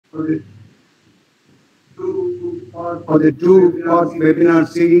for the two-part webinar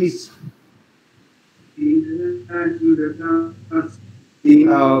series.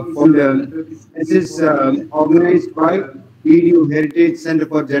 This is organized by Video Heritage Center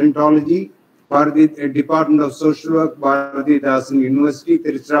for Gerontology, Bharati Department of Social Work, Bharatidasan University,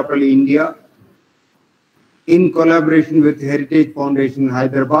 Tiruchirappalli, India, in collaboration with Heritage Foundation,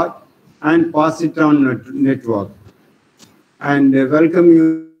 Hyderabad, and Pass It On Network. And welcome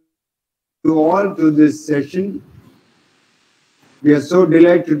you all to this session. We are so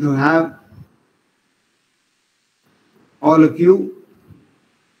delighted to have all of you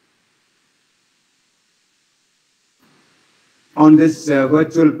on this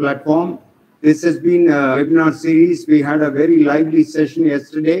virtual platform. This has been a webinar series. We had a very lively session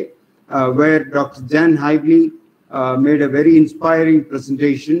yesterday where Dr. Jan Hively made a very inspiring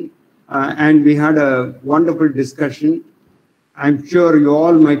presentation and we had a wonderful discussion. I'm sure you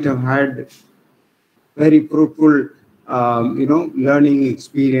all might have had very fruitful learning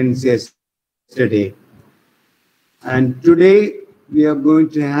experience yesterday. And today we are going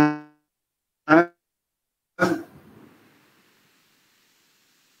to have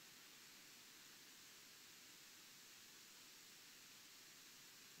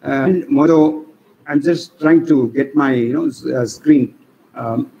so I'm just trying to get my screen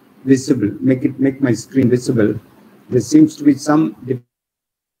visible, make my screen visible. There seems to be some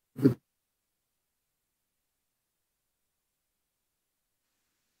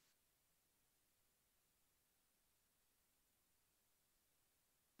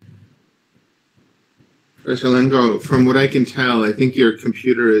Shalengo, from what I can tell, I think your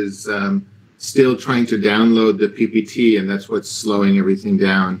computer is still trying to download the PPT, and that's what's slowing everything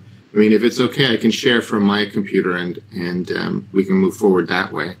down. I mean, if it's okay, I can share from my computer, and we can move forward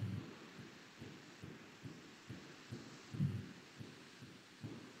that way.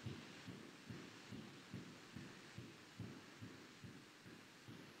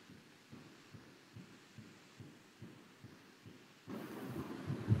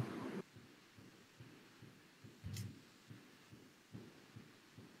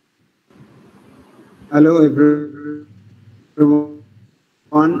 Hello, everyone.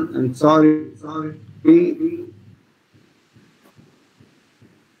 I'm sorry.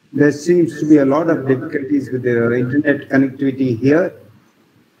 There seems to be a lot of difficulties with the internet connectivity here.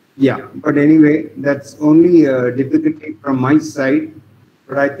 Yeah, but anyway, that's only a difficulty from my side.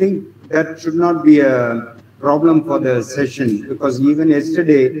 But I think that should not be a problem for the session because even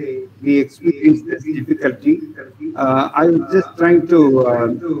yesterday we experienced this difficulty. I was just trying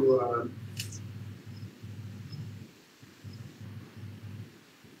to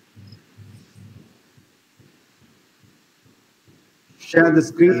share the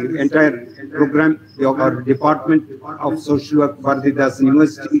screen, entire program, our Department of Social Work, Bharatidasan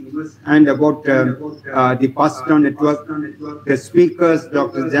University, and about the Pass It On Network. The speakers,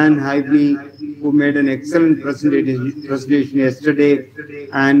 Dr. Jan Hively, who made an excellent presentation yesterday,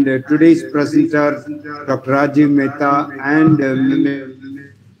 and today's presenter, Dr. Rajiv Mehta, and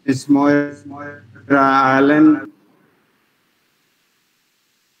Ms. Moira Allen.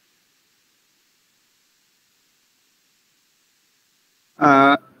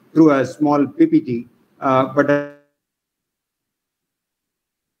 Through a small PPT, but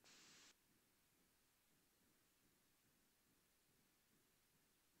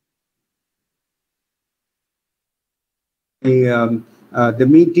the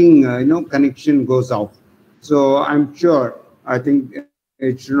meeting, connection goes off. So I'm sure, I think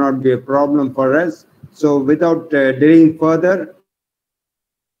it should not be a problem for us. So without delaying further,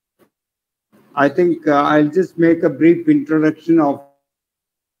 I think I'll just make a brief introduction of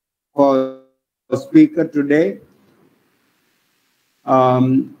our speaker today.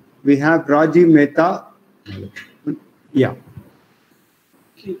 We have Rajiv Mehta. Yeah.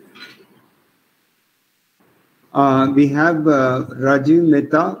 We have Rajiv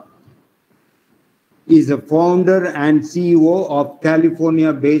Mehta. He's a founder and CEO of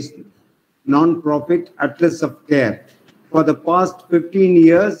California-based non-profit Atlas of Care. For the past 15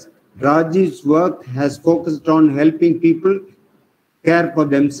 years, Rajiv's work has focused on helping people care for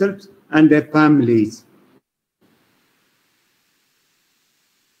themselves and their families.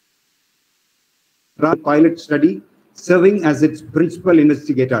 Ran a pilot study serving as its principal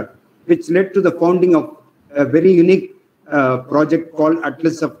investigator, which led to the founding of a very unique project called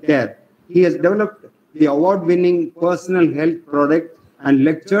Atlas of Care. He has developed the award-winning personal health product and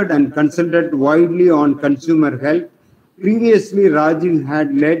lectured and consulted widely on consumer health. Previously, Rajiv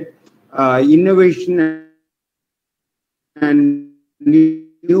had led innovation and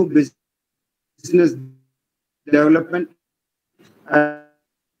new business development at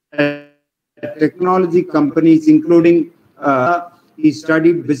technology companies, including he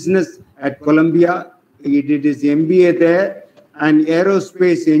studied business at Columbia. He did his MBA there, and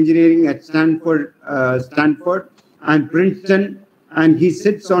aerospace engineering at Stanford and Princeton. And he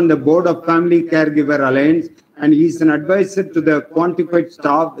sits on the board of Family Caregiver Alliance, and he's an advisor to the Quantified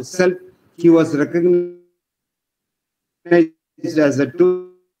Staff itself. He was recognized as a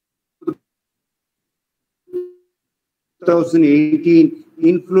 2018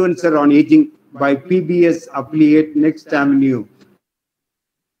 influencer on aging by PBS affiliate Next Avenue.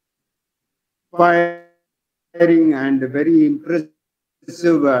 Inspiring and very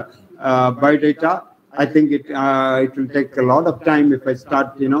impressive biodata. I think it will take a lot of time if I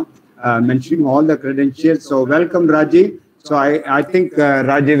start, mentioning all the credentials. So welcome, Rajiv. So I think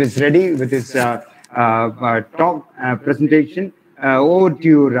Rajiv is ready with his talk presentation. Over to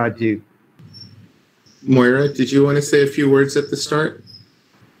you, Rajiv. Moira, did you want to say a few words at the start?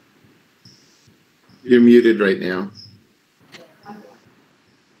 You're muted right now.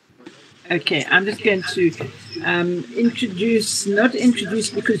 Okay, I'm just going to not introduce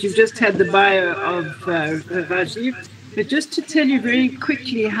because you've just had the bio of Rajiv, but just to tell you very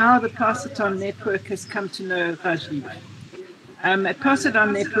quickly how the Pass It On Network has come to know Rajiv. At Pass It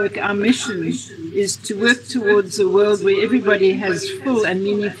On Network, our mission is to work towards a world where everybody has full and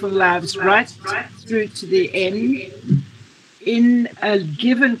meaningful lives right through to the end in a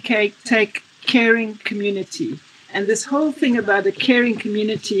give and take caring community. And this whole thing about a caring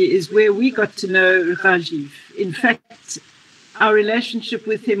community is where we got to know Rajiv. In fact, our relationship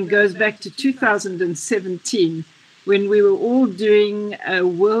with him goes back to 2017 when we were all doing a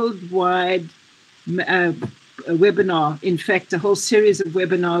worldwide a webinar, in fact, a whole series of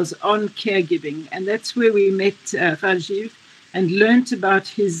webinars on caregiving. And that's where we met Rajiv and learned about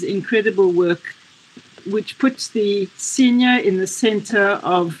his incredible work, which puts the senior in the center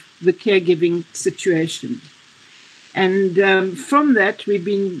of the caregiving situation. And from that, we've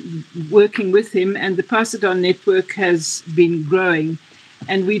been working with him, and the Pass It On Network has been growing.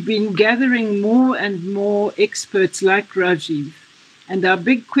 And we've been gathering more and more experts like Rajiv. And our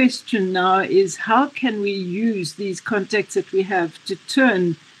big question now is how can we use these contacts that we have to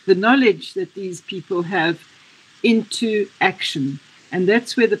turn the knowledge that these people have into action? And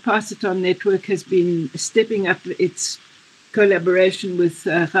that's where the Pass It On Network has been stepping up its collaboration with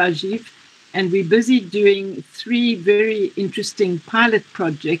Rajiv. And we're busy doing 3 very interesting pilot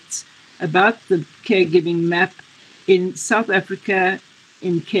projects about the caregiving map in South Africa,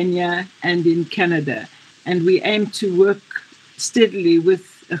 in Kenya, and in Canada. And we aim to work steadily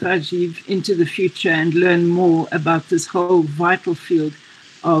with Rajiv into the future and learn more about this whole vital field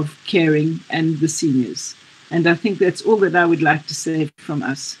of caring and the seniors. And I think that's all that I would like to say from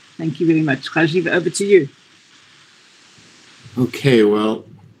us. Thank you very much. Rajiv, over to you. Okay, well,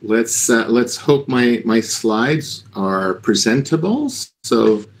 let's hope my slides are presentable.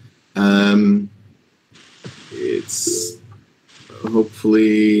 So it's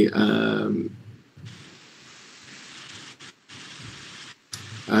hopefully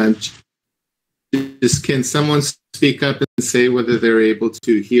just can someone speak up and say whether they're able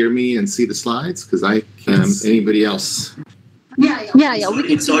to hear me and see the slides? Because I can. Anybody else? Yeah. We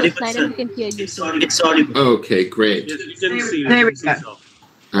can see the slide and we can hear you. It's audible. Okay, great. There we go.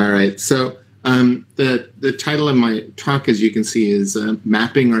 All right. So the title of my talk, as you can see, is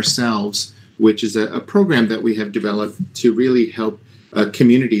Mapping Ourselves, which is a program that we have developed to really help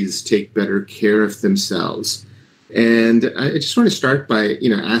communities take better care of themselves. And I just want to start by,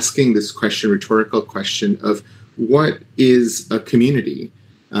 asking this rhetorical question of what is a community?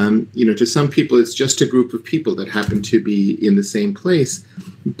 To some people, it's just a group of people that happen to be in the same place.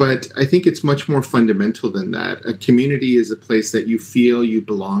 But I think it's much more fundamental than that. A community is a place that you feel you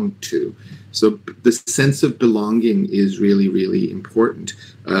belong to. So the sense of belonging is really, really important.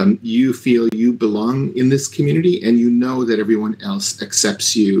 You feel you belong in this community, and you know that everyone else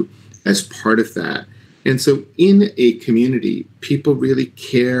accepts you as part of that. And so in a community, people really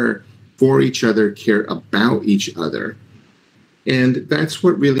care for each other, care about each other. And that's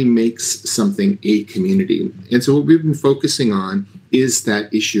what really makes something a community. And so what we've been focusing on is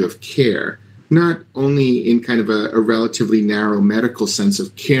that issue of care, not only in kind of a relatively narrow medical sense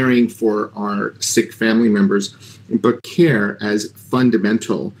of caring for our sick family members, but care as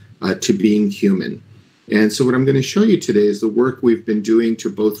fundamental to being human. And so what I'm going to show you today is the work we've been doing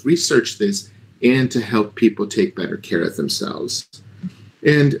to both research this and to help people take better care of themselves.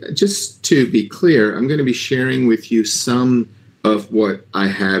 And just to be clear, I'm going to be sharing with you some of what I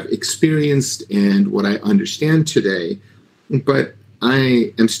have experienced and what I understand today, but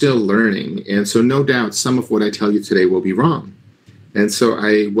I am still learning. And so no doubt some of what I tell you today will be wrong. And so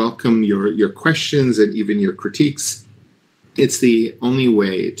I welcome your questions and even your critiques. It's the only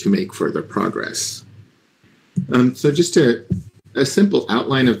way to make further progress. So just a simple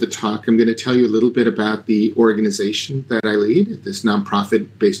outline of the talk, I'm going to tell you a little bit about the organization that I lead, this nonprofit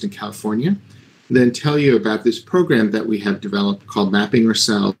based in California, then tell you about this program that we have developed called Mapping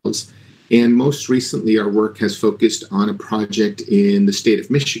Ourselves. And most recently, our work has focused on a project in the state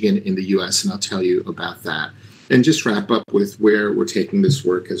of Michigan in the US, and I'll tell you about that. And just wrap up with where we're taking this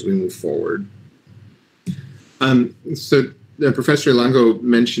work as we move forward. So Professor Longo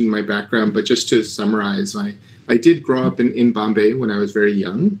mentioned my background, but just to summarize, I did grow up in Bombay when I was very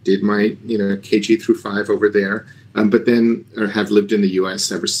young, did my KG through 5 over there, but then have lived in the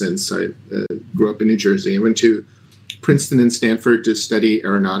US ever since. I grew up in New Jersey. I went to Princeton and Stanford to study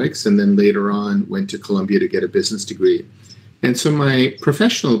aeronautics, and then later on went to Columbia to get a business degree. And so my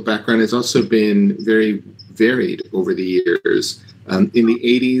professional background has also been very varied over the years. In the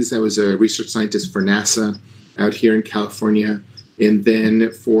 80s, I was a research scientist for NASA out here in California. And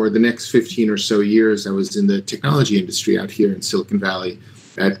then for the next 15 or so years, I was in the technology industry out here in Silicon Valley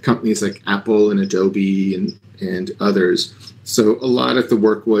at companies like Apple and Adobe and others. So a lot of the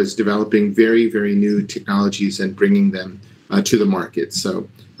work was developing very, very new technologies and bringing them to the market. So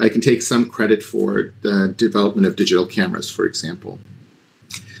I can take some credit for the development of digital cameras, for example.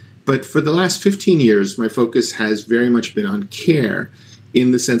 But for the last 15 years, my focus has very much been on care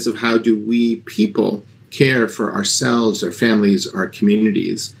in the sense of how do we people care for ourselves, our families, our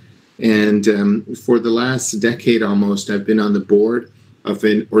communities. And for the last decade almost, I've been on the board of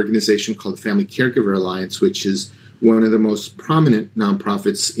an organization called the Family Caregiver Alliance, which is one of the most prominent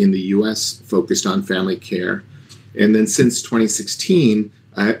nonprofits in the US focused on family care. And then since 2016,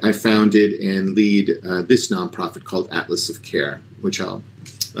 I founded and lead this nonprofit called Atlas of Care, which I'll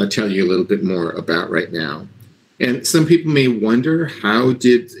tell you a little bit more about right now. And some people may wonder, how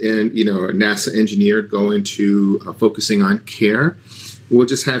did a NASA engineer go into focusing on care? We'll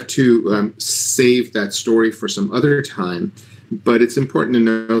just have to save that story for some other time. But it's important to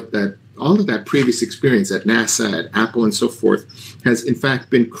note that all of that previous experience at NASA, at Apple, and so forth has in fact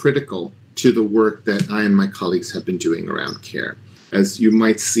been critical to the work that I and my colleagues have been doing around care, as you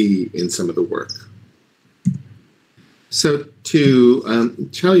might see in some of the work. So to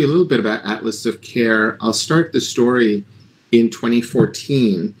tell you a little bit about Atlas of Care, I'll start the story in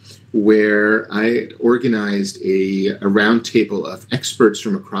 2014, where I organized a roundtable of experts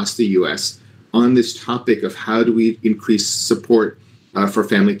from across the US on this topic of how do we increase support for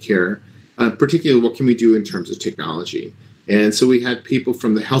family care, particularly what can we do in terms of technology. And so we had people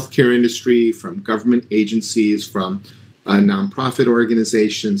from the healthcare industry, from government agencies, from nonprofit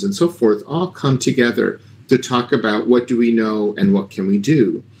organizations, and so forth, all come together to talk about what do we know and what can we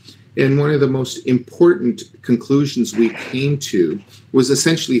do. And one of the most important conclusions we came to was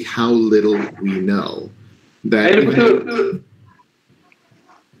essentially how little we know. That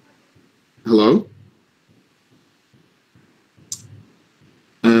hello?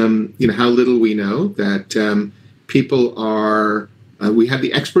 How little we know that people are, we have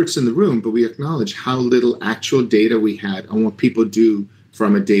the experts in the room, but we acknowledge how little actual data we had on what people do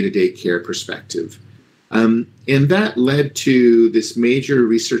from a day-to-day care perspective. And that led to this major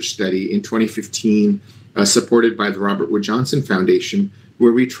research study in 2015, supported by the Robert Wood Johnson Foundation,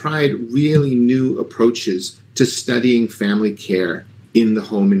 where we tried really new approaches to studying family care in the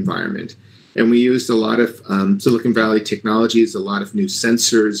home environment. And we used a lot of Silicon Valley technologies, a lot of new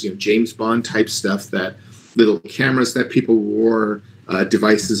sensors, James Bond type stuff, that little cameras that people wore,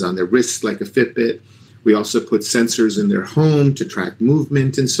 devices on their wrists like a Fitbit. We also put sensors in their home to track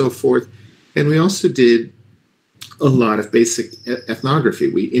movement and so forth. And we also did a lot of basic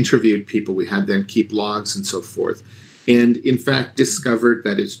ethnography. We interviewed people, we had them keep logs and so forth. And in fact, discovered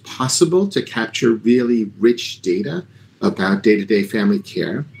that it's possible to capture really rich data about day-to-day family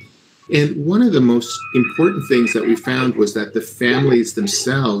care. And one of the most important things that we found was that the families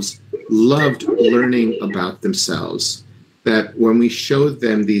themselves loved learning about themselves. That when we showed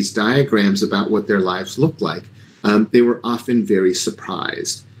them these diagrams about what their lives looked like, they were often very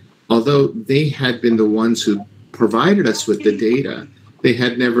surprised. Although they had been the ones who provided us with the data, they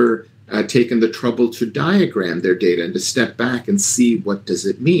had never taken the trouble to diagram their data and to step back and see what does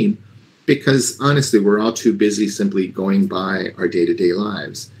it mean, because honestly, we're all too busy simply going by our day-to-day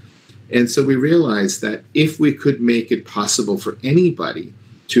lives. And so we realized that if we could make it possible for anybody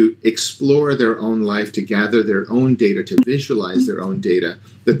to explore their own life, to gather their own data, to visualize their own data,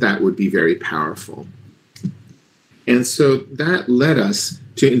 that would be very powerful. And so that led us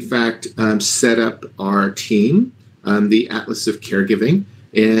to, in fact, set up our team, the Atlas of Caregiving.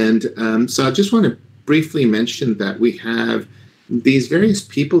 And so I just want to briefly mention that we have these various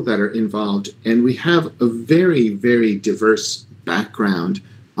people that are involved, and we have a very, very diverse background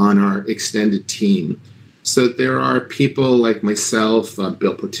on our extended team. So there are people like myself,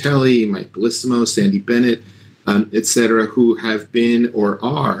 Bill Portelli, Mike Bellissimo, Sandy Bennett, et cetera, who have been or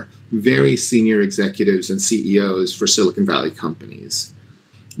are very senior executives and CEOs for Silicon Valley companies.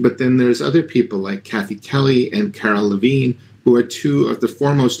 But then there's other people like Kathy Kelly and Carol Levine, who are two of the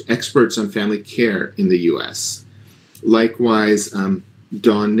foremost experts on family care in the US. Likewise, Dawn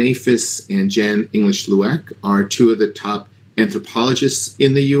Nafis and Jan English-Lueck are two of the top anthropologists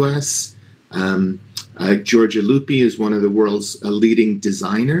in the US. Georgia Lupi is one of the world's leading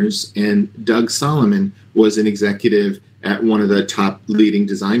designers, and Doug Solomon was an executive at one of the top leading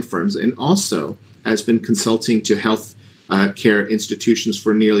design firms, and also has been consulting to health care institutions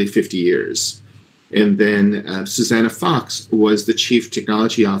for nearly 50 years. And then Susanna Fox was the Chief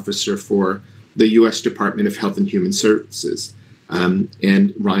Technology Officer for the U.S. Department of Health and Human Services.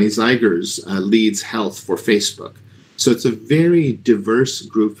 And Ronnie Zeigers leads health for Facebook. So it's a very diverse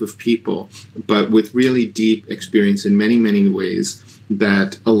group of people, but with really deep experience in many, many ways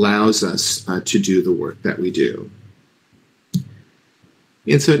that allows us to do the work that we do.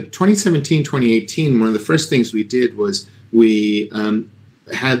 And so 2017, 2018, one of the first things we did was we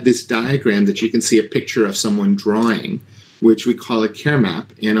had this diagram that you can see a picture of someone drawing, which we call a care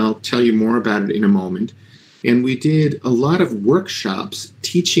map, and I'll tell you more about it in a moment. And we did a lot of workshops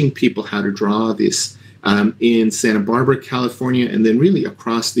teaching people how to draw this in Santa Barbara, California, and then really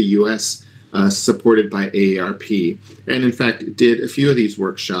across the U.S., supported by AARP. And in fact, did a few of these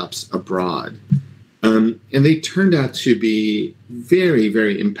workshops abroad. And they turned out to be very,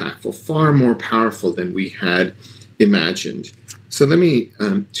 very impactful, far more powerful than we had imagined. So let me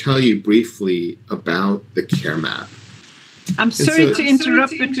tell you briefly about the care map. I'm sorry to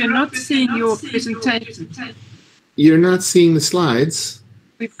interrupt, but we're not seeing your presentation. You're not seeing the slides?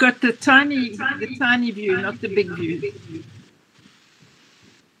 We've got the tiny view, not the big view.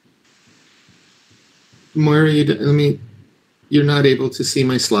 Moira, you're not able to see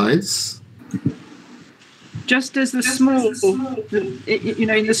my slides? Just as the small,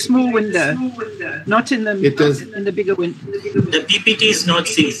 in the small window, not in the in the bigger window. The PPT is not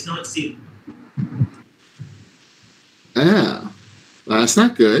seen. Ah, well, that's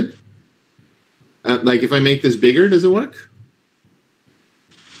not good. Like if I make this bigger, does it work?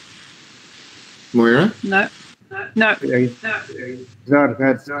 Moira? No. That's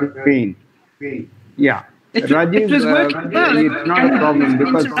screen. Yeah. Rajiv, it was working well. It's not a problem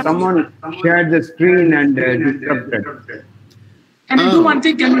because someone shared the screen and disrupted. Can you do one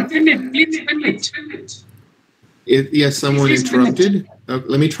thing? Can you print it? Please print it. Yes, someone interrupted.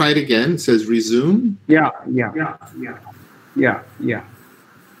 Let me try it again. It says resume. Yeah.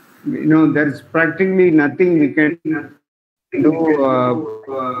 There's practically nothing we can do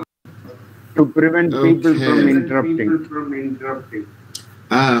to prevent people from interrupting.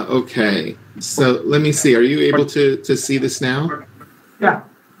 Okay. So let me see. Are you able to see this now? Yeah.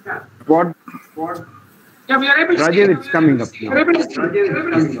 What? Yeah, we are able to Rajiv, it's coming up.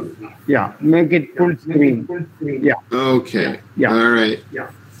 Yeah, make it full screen. Yeah. Okay. Yeah. All right. Yeah.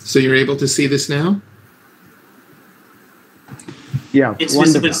 So you're able to see this now? Yeah. It's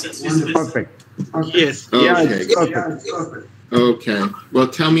wonderful. visible. Perfect. Yes. Okay. Yeah, it's perfect. Okay. Well,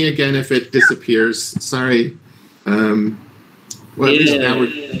 tell me again if it disappears. Sorry. Well, at least now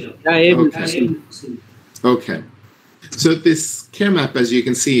we're... Okay. So this care map, as you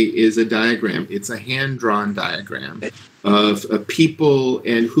can see, is a diagram. It's a hand-drawn diagram of people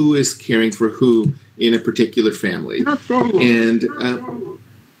and who is caring for who in a particular family. And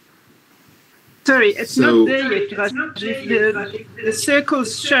sorry, it's not there yet, Rajiv. The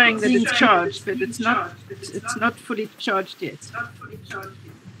circle's showing that it's charged, but it's not fully charged yet.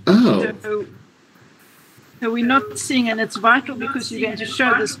 Oh. So we're not seeing, and it's vital because you're going to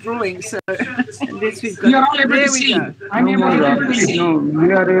show this drawing. So unless we've got, We are all able there to we see. go. I'm able to see. No,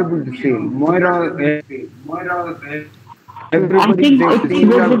 we are able to see. Moira, everybody is able to see.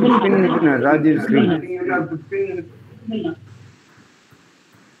 You have to spin it in a Rajiv's screen.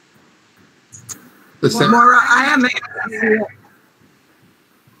 Moira, I am.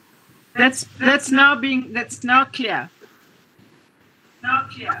 That's now clear.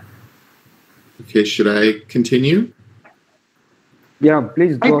 Okay, should I continue? Yeah,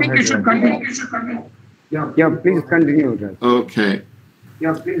 please go ahead. I think you should continue. Yeah, please continue. Raj. Okay.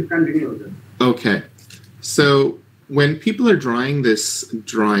 Yeah, please continue. Okay. So when people are drawing this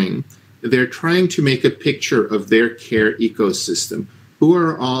drawing, they're trying to make a picture of their care ecosystem. Who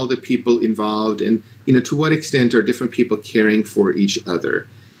are all the people involved, and to what extent are different people caring for each other?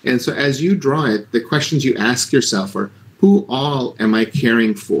 And so as you draw it, the questions you ask yourself are, who all am I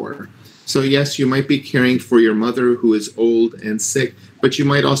caring for? So yes, you might be caring for your mother who is old and sick, but you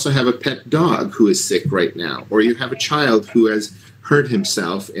might also have a pet dog who is sick right now, or you have a child who has hurt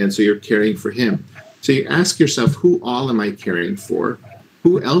himself, and so you're caring for him. So you ask yourself, who all am I caring for?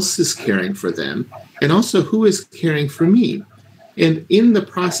 Who else is caring for them? And also, who is caring for me? And in the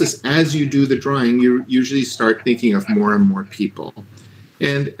process, as you do the drawing, you usually start thinking of more and more people.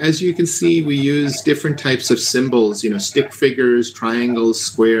 And as you can see, we use different types of symbols, stick figures, triangles,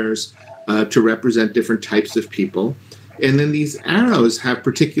 squares, to represent different types of people. And then these arrows have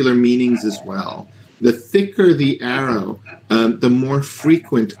particular meanings as well. The thicker the arrow, the more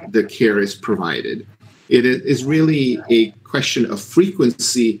frequent the care is provided. It is really a question of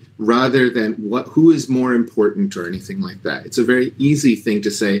frequency rather than who is more important or anything like that. It's a very easy thing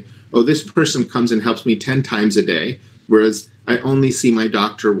to say, oh, this person comes and helps me 10 times a day, whereas I only see my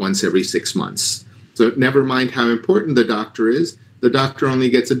doctor once every 6 months. So never mind how important the doctor is, the doctor only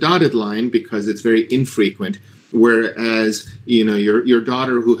gets a dotted line because it's very infrequent, whereas your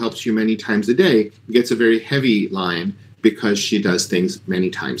daughter who helps you many times a day gets a very heavy line because she does things many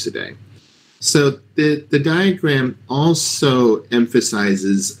times a day. So the diagram also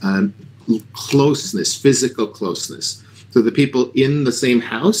emphasizes closeness, physical closeness. So the people in the same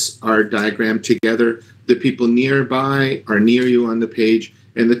house are diagrammed together. The people nearby are near you on the page,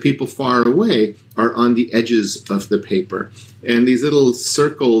 and the people far away are on the edges of the paper. And these little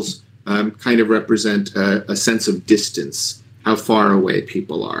circles kind of represent a sense of distance, how far away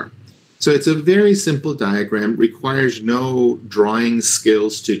people are. So it's a very simple diagram, requires no drawing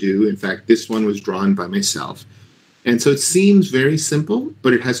skills to do. In fact, this one was drawn by myself. And so it seems very simple,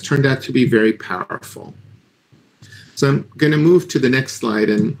 but it has turned out to be very powerful. So I'm going to move to the next slide,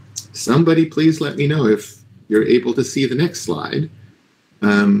 and somebody please let me know if you're able to see the next slide.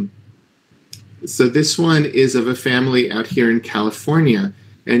 So this one is of a family out here in California,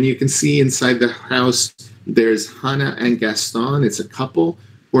 and you can see inside the house, there's Hannah and Gaston. It's a couple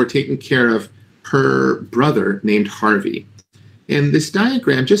who are taking care of her brother named Harvey. And this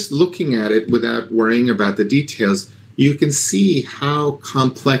diagram, just looking at it without worrying about the details, you can see how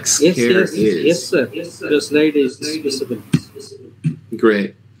complex care is. Yes, sir. The slide is visible.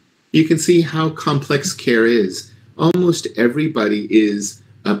 Great. You can see how complex care is. Almost everybody is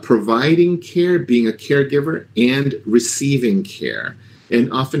providing care, being a caregiver, and receiving care.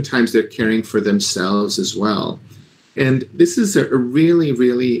 And oftentimes they're caring for themselves as well. And this is a really,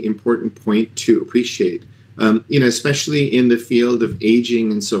 really important point to appreciate. Especially in the field of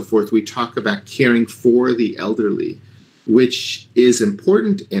aging and so forth, we talk about caring for the elderly, which is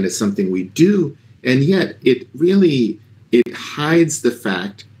important and is something we do. And yet it hides the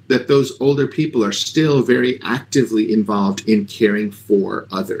fact that those older people are still very actively involved in caring for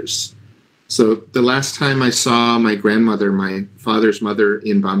others. So the last time I saw my grandmother, my father's mother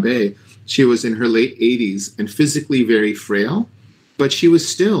in Bombay, she was in her late 80s and physically very frail, but she was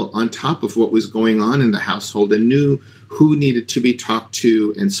still on top of what was going on in the household and knew who needed to be talked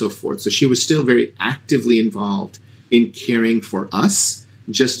to and so forth. So she was still very actively involved in caring for us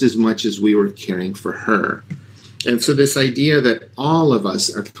just as much as we were caring for her. And so this idea that all of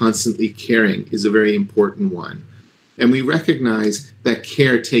us are constantly caring is a very important one. And we recognize that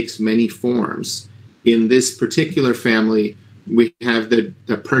care takes many forms. In this particular family, we have the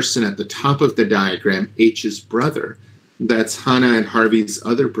person at the top of the diagram, H's brother. That's Hannah and Harvey's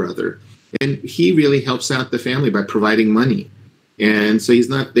other brother. And he really helps out the family by providing money. And so he's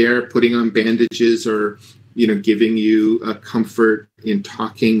not there putting on bandages or, giving you a comfort in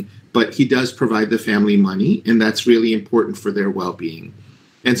talking, but he does provide the family money, and that's really important for their well-being,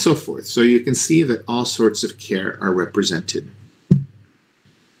 and so forth. So you can see that all sorts of care are represented.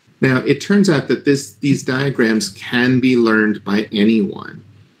 Now, it turns out that these diagrams can be learned by anyone.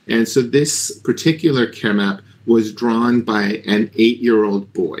 And so this particular care map was drawn by an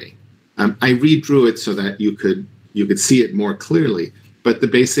 8-year-old boy. I redrew it so that you could see it more clearly, but the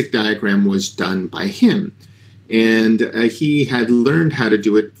basic diagram was done by him. And he had learned how to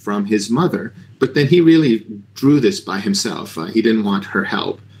do it from his mother, but then he really drew this by himself. He didn't want her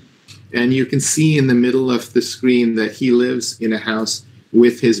help. And you can see in the middle of the screen that he lives in a house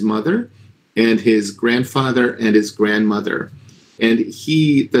with his mother and his grandfather and his grandmother. And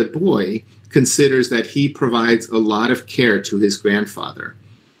the boy, considers that he provides a lot of care to his grandfather.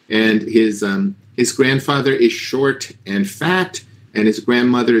 And his grandfather is short and fat, and his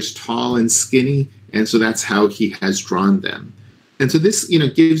grandmother is tall and skinny, and so that's how he has drawn them. And so this,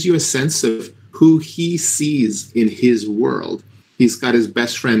 gives you a sense of who he sees in his world. He's got his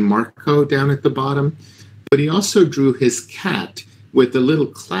best friend Marco down at the bottom, but he also drew his cat with a little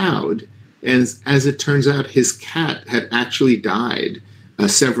cloud And as it turns out, his cat had actually died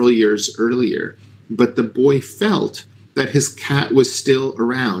several years earlier. But the boy felt that his cat was still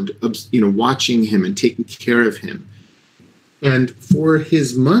around, watching him and taking care of him. And for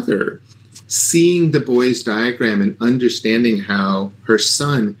his mother, seeing the boy's diagram and understanding how her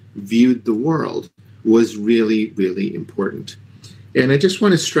son viewed the world was really, really important. And I just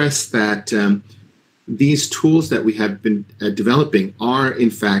want to stress that these tools that we have been developing are,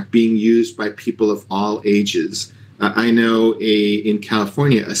 in fact, being used by people of all ages. I know in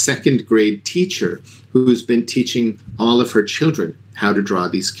California, a second grade teacher who's been teaching all of her children how to draw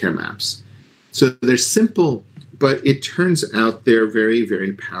these care maps. So they're simple, but it turns out they're very,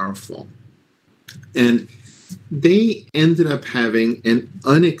 very powerful. And they ended up having an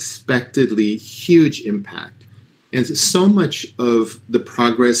unexpectedly huge impact. And so much of the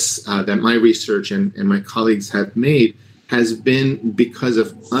progress that my research and my colleagues have made has been because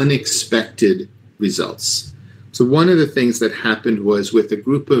of unexpected results. So one of the things that happened was with a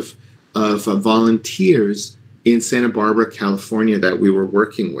group of volunteers in Santa Barbara, California, that we were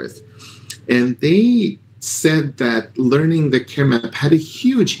working with. And they said that learning the care map had a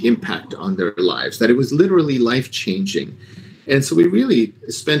huge impact on their lives, that it was literally life-changing. And so we really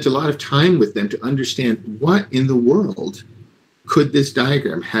spent a lot of time with them to understand what in the world could this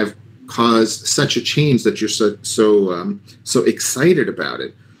diagram have caused such a change that you're so excited about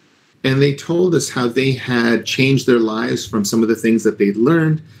it. And they told us how they had changed their lives from some of the things that they'd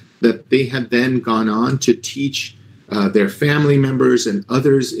learned, that they had then gone on to teach their family members and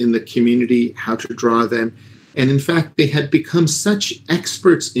others in the community how to draw them. And in fact, they had become such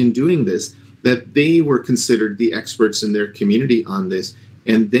experts in doing this that they were considered the experts in their community on this.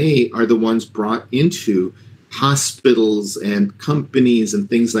 And they are the ones brought into hospitals and companies and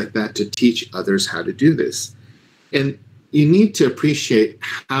things like that to teach others how to do this. And you need to appreciate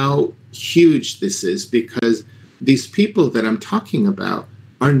how huge this is, because these people that I'm talking about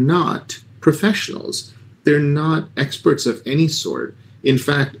are not professionals. They're not experts of any sort. In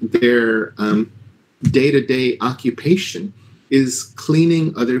fact, their day-to-day occupation is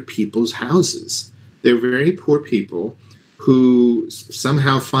cleaning other people's houses. They're very poor people who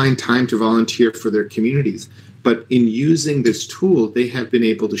somehow find time to volunteer for their communities. But in using this tool, they have been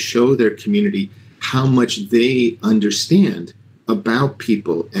able to show their community how much they understand about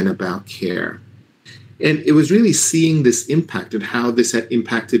people and about care. And it was really seeing this impact and how this had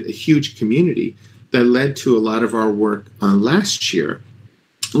impacted a huge community that led to a lot of our work last year,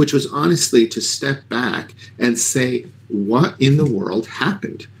 which was honestly to step back and say, what in the world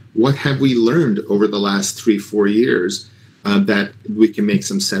happened? What have we learned over the last 3-4 years that we can make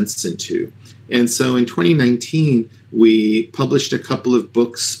some sense into? And so in 2019, we published a couple of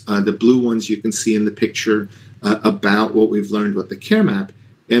books, the blue ones you can see in the picture, about what we've learned with the care map,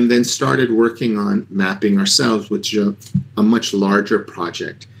 and then started working on mapping ourselves, which is a much larger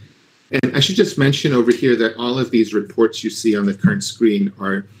project. And I should just mention over here that all of these reports you see on the current screen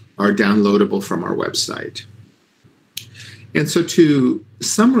are downloadable from our website. And so to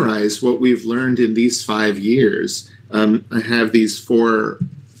summarize what we've learned in these 5 years, I have these four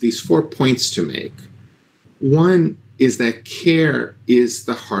points to make. One is that care is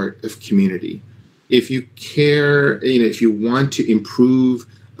the heart of community. If you care, if you want to improve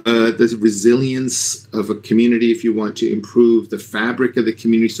the resilience of a community, if you want to improve the fabric of the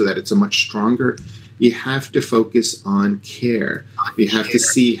community so that it's a much stronger, you have to focus on care. You have to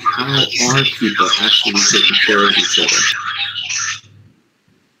see how are people actually taking care of each other.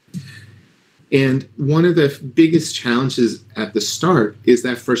 And one of the biggest challenges at the start is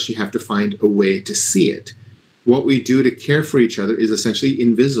that first you have to find a way to see it. What we do to care for each other is essentially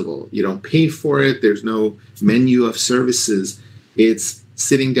invisible. You don't pay for it. There's no menu of services. It's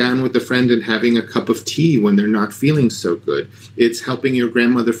sitting down with a friend and having a cup of tea when they're not feeling so good. It's helping your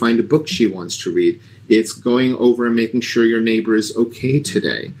grandmother find a book she wants to read. It's going over and making sure your neighbor is okay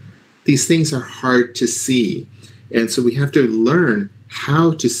today. These things are hard to see. And so we have to learn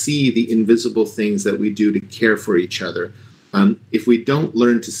how to see the invisible things that we do to care for each other. If we don't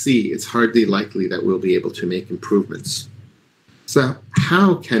learn to see, it's hardly likely that we'll be able to make improvements. So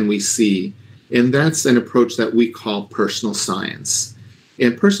how can we see? And that's an approach that we call personal science.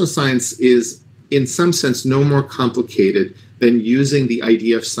 And personal science is, in some sense, no more complicated than using the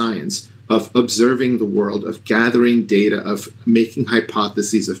idea of science, of observing the world, of gathering data, of making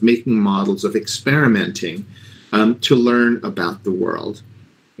hypotheses, of making models, of experimenting to learn about the world.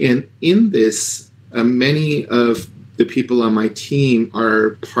 And in this, many of the people on my team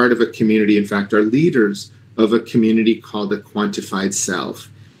are part of a community, in fact, are leaders of a community called the Quantified Self.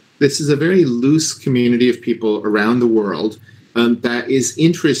 This is a very loose community of people around the world, that is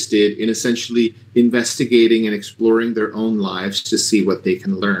interested in essentially investigating and exploring their own lives to see what they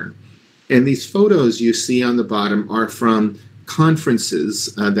can learn. And these photos you see on the bottom are from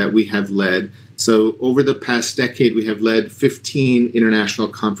conferences that we have led. So over the past decade, we have led 15 international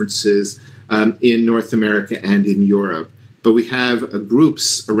conferences in North America and in Europe. But we have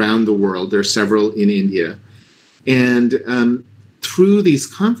groups around the world. There are several in India. And through these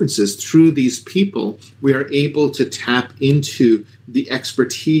conferences, through these people, we are able to tap into the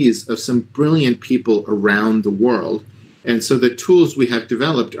expertise of some brilliant people around the world. And so the tools we have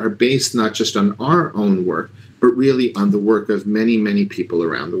developed are based not just on our own work, but really on the work of many, many people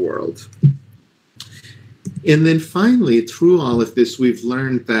around the world. And then finally, through all of this, we've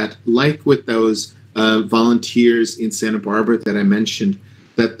learned that, like with those volunteers in Santa Barbara that I mentioned,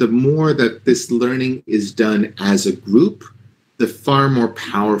 that the more that this learning is done as a group, the far more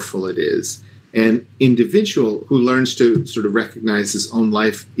powerful it is. An individual who learns to sort of recognize his own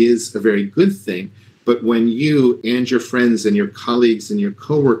life is a very good thing. But when you and your friends and your colleagues and your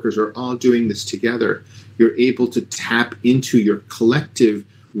coworkers are all doing this together, you're able to tap into your collective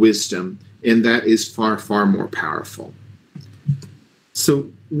wisdom, and that is far, far more powerful. So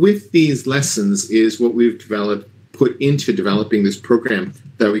with these lessons is what we've put into developing this program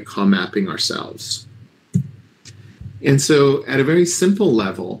that we call Mapping Ourselves. And so at a very simple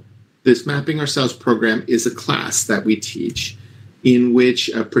level, this Mapping Ourselves program is a class that we teach in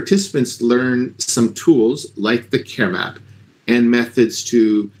which participants learn some tools like the care map and methods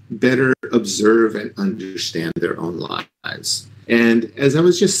to better observe and understand their own lives. And as I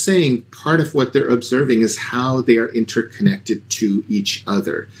was just saying, part of what they're observing is how they are interconnected to each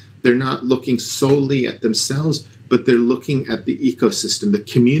other. They're not looking solely at themselves, but they're looking at the ecosystem, the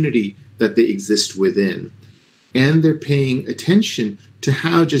community that they exist within. And they're paying attention to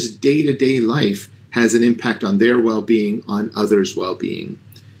how just day-to-day life has an impact on their well-being, on others' well-being.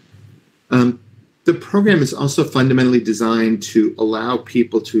 The program is also fundamentally designed to allow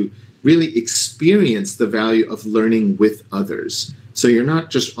people to really experience the value of learning with others. So you're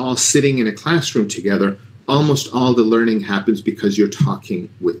not just all sitting in a classroom together. Almost all the learning happens because you're talking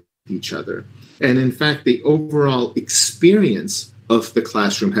with each other. And in fact, the overall experience of the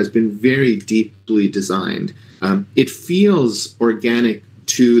classroom has been very deeply designed. It feels organic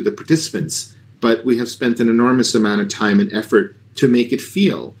to the participants, but we have spent an enormous amount of time and effort to make it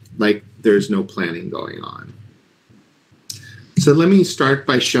feel like there's no planning going on. So let me start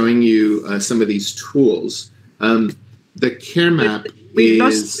by showing you some of these tools. The care map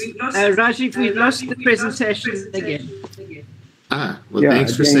Rajiv, we've lost the presentation again. Well,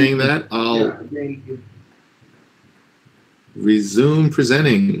 thanks for saying that. I'll resume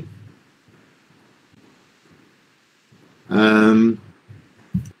presenting.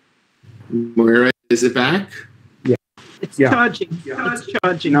 Where is it back? It's charging. It's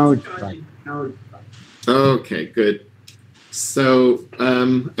charging. Now it's fine. Okay, good. So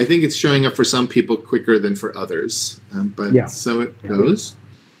I think it's showing up for some people quicker than for others, but so it goes.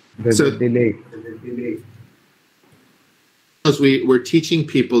 There's a delay. We're teaching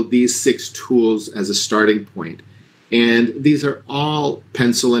people these 6 tools as a starting point. And these are all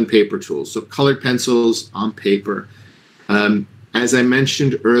pencil and paper tools, so colored pencils on paper. As I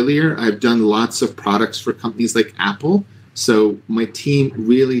mentioned earlier, I've done lots of products for companies like Apple. So my team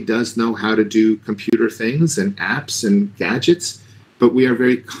really does know how to do computer things and apps and gadgets, but we are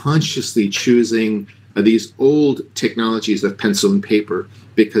very consciously choosing these old technologies of pencil and paper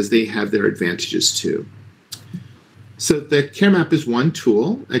because they have their advantages too. So the care map is one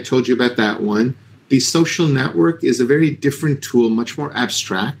tool. I told you about that one. The social network is a very different tool, much more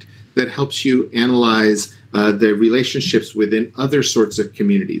abstract, that helps you analyze the relationships within other sorts of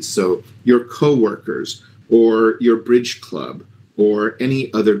communities. So your coworkers or your bridge club or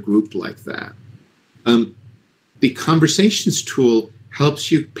any other group like that. The conversations tool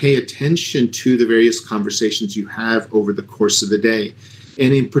helps you pay attention to the various conversations you have over the course of the day.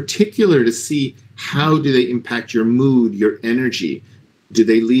 And in particular, to see how do they impact your mood, your energy. Do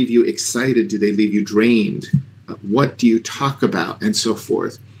they leave you excited? Do they leave you drained? What do you talk about? And so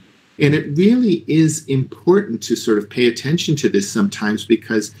forth. And it really is important to sort of pay attention to this sometimes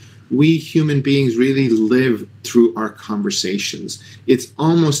because we human beings really live through our conversations. It's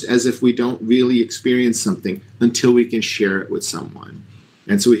almost as if we don't really experience something until we can share it with someone.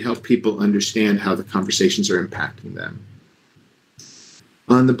 And so we help people understand how the conversations are impacting them.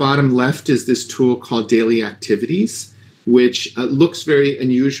 On the bottom left is this tool called Daily Activities, which looks very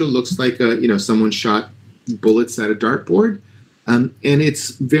unusual, looks like someone shot bullets at a dartboard. And it's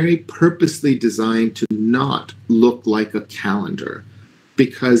very purposely designed to not look like a calendar,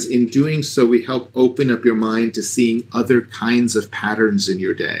 because in doing so, we help open up your mind to seeing other kinds of patterns in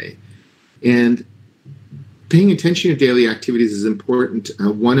your day. And paying attention to daily activities is important.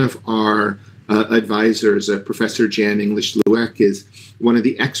 One of our advisors, Professor Jan English Lueck, is one of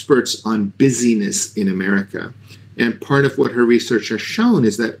the experts on busyness in America. And part of what her research has shown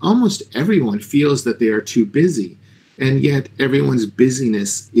is that almost everyone feels that they are too busy, and yet everyone's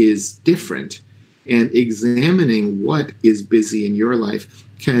busyness is different. And examining what is busy in your life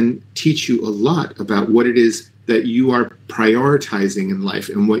can teach you a lot about what it is that you are prioritizing in life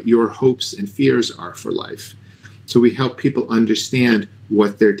and what your hopes and fears are for life. So we help people understand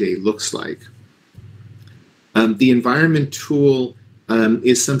what their day looks like. The environment tool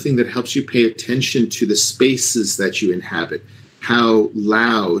is something that helps you pay attention to the spaces that you inhabit. How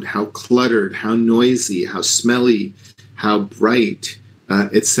loud, how cluttered, how noisy, how smelly, how bright,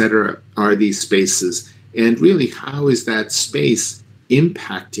 etc. are these spaces? And really, how is that space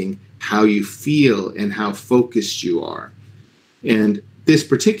impacting how you feel and how focused you are? And this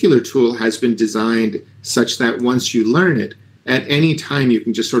particular tool has been designed such that once you learn it, at any time you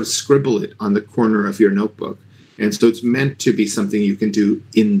can just sort of scribble it on the corner of your notebook. And so it's meant to be something you can do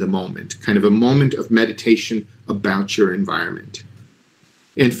in the moment, kind of a moment of meditation about your environment.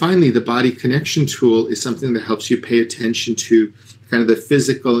 And finally, the body connection tool is something that helps you pay attention to kind of the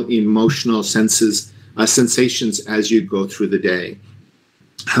physical, emotional sensations as you go through the day.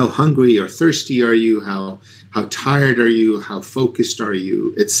 How hungry or thirsty are you? How tired are you? How focused are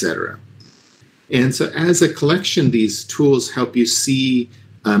you, etc. And so as a collection, these tools help you see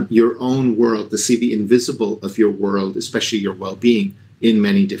your own world, to see the invisible of your world, especially your well-being, in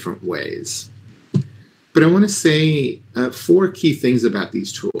many different ways. But I want to say 4 key things about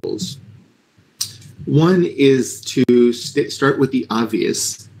these tools. One is to start with the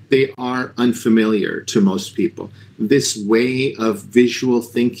obvious. They are unfamiliar to most people. This way of visual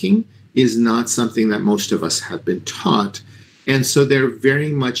thinking is not something that most of us have been taught. And so there very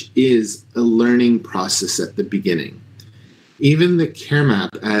much is a learning process at the beginning. Even the care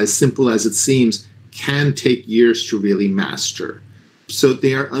map, as simple as it seems, can take years to really master. So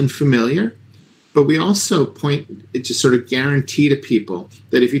they are unfamiliar, but we also to sort of guarantee to people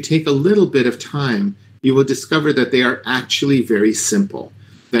that if you take a little bit of time, you will discover that they are actually very simple,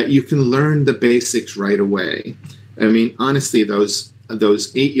 that you can learn the basics right away. I mean, honestly, those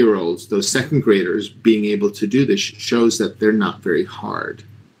 8-year-olds, those second graders being able to do this shows that they're not very hard.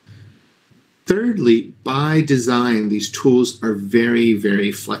 Thirdly, by design, these tools are very,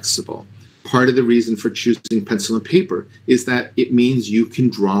 very flexible. Part of the reason for choosing pencil and paper is that it means you can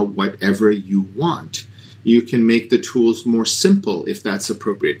draw whatever you want. You can make the tools more simple if that's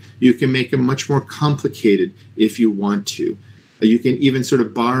appropriate. You can make them much more complicated if you want to. You can even sort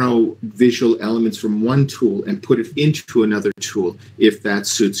of borrow visual elements from one tool and put it into another tool if that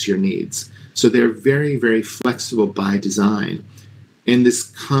suits your needs. So they're very, very flexible by design. And this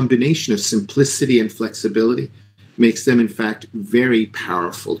combination of simplicity and flexibility makes them, in fact, very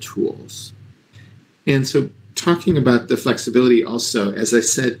powerful tools. And so talking about the flexibility also, as I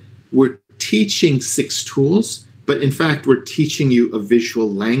said, we're teaching 6 tools, but in fact, we're teaching you a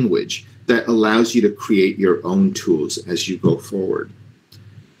visual language that allows you to create your own tools as you go forward.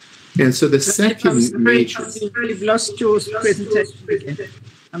 And so the second major... We've lost your presentation again.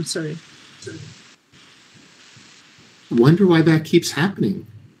 I'm sorry. Wonder why that keeps happening.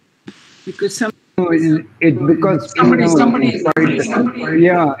 Because some... It's because Somebody. in spite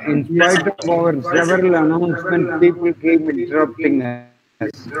of our several announcements, people keep interrupting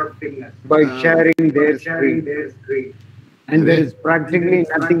us by sharing their screen. And there is practically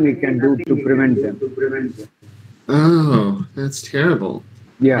nothing we can do to prevent them. Oh, that's terrible.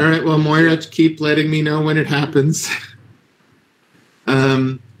 Yeah. All right, well, Moira, keep letting me know when it happens.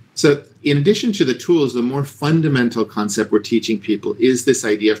 So in addition to the tools, the more fundamental concept we're teaching people is this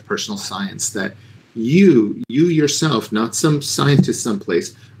idea of personal science, that you yourself, not some scientist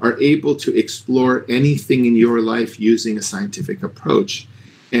someplace, are able to explore anything in your life using a scientific approach.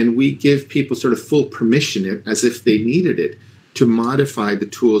 And we give people sort of full permission, as if they needed it, to modify the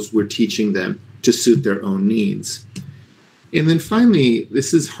tools we're teaching them to suit their own needs. And then finally,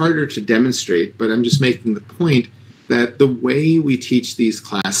 this is harder to demonstrate, but I'm just making the point that the way we teach these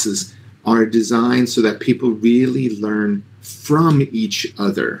classes are designed so that people really learn from each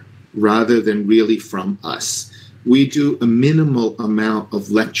other rather than really from us. We do a minimal amount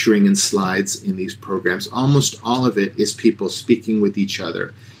of lecturing and slides in these programs. Almost all of it is people speaking with each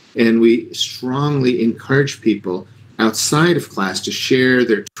other. And we strongly encourage people outside of class to share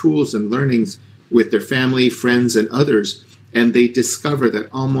their tools and learnings with their family, friends, and others. And they discover that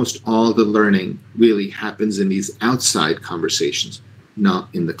almost all the learning really happens in these outside conversations not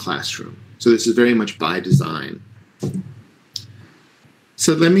in the classroom. So this is very much by design.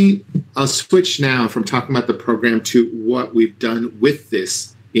 So I'll switch now from talking about the program to what we've done with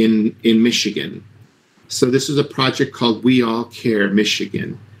this in Michigan. So this is a project called We All Care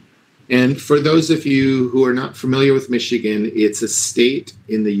Michigan. And for those of you who are not familiar with Michigan, it's a state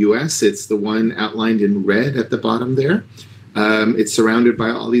in the US. It's the one outlined in red at the bottom there. It's surrounded by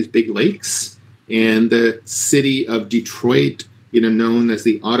all these big lakes. And the city of Detroit, known as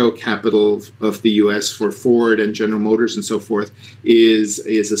the auto capital of the US for Ford and General Motors and so forth, is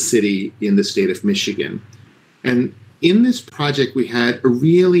a city in the state of Michigan. And in this project, we had a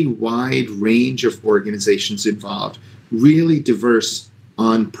really wide range of organizations involved, really diverse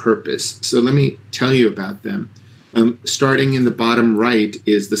on purpose. So let me tell you about them. Starting in the bottom right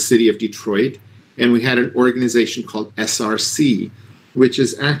is the city of Detroit, and we had an organization called SRC, which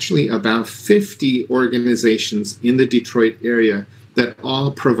is actually about 50 organizations in the Detroit area that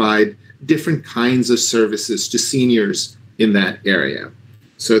all provide different kinds of services to seniors in that area.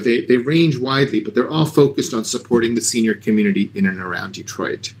 So they range widely, but they're all focused on supporting the senior community in and around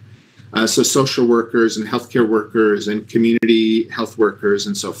Detroit. So social workers and healthcare workers and community health workers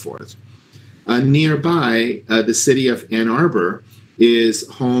and so forth. Nearby, the city of Ann Arbor is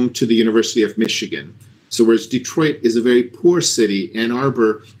home to the University of Michigan. So whereas Detroit is a very poor city, Ann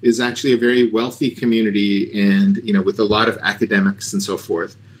Arbor is actually a very wealthy community and, with a lot of academics and so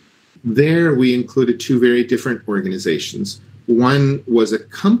forth. There we included two very different organizations. One was a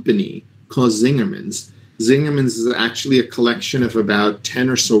company called Zingerman's. Zingerman's is actually a collection of about 10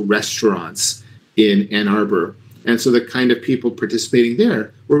 or so restaurants in Ann Arbor. And so the kind of people participating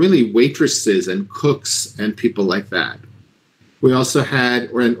there were really waitresses and cooks and people like that. We also had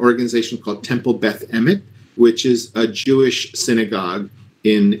an organization called Temple Beth Emmet, which is a Jewish synagogue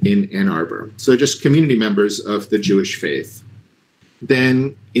in Ann Arbor. So just community members of the Jewish faith.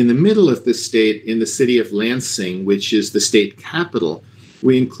 Then in the middle of the state, in the city of Lansing, which is the state capital,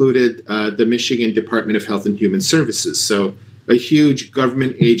 we included the Michigan Department of Health and Human Services. So a huge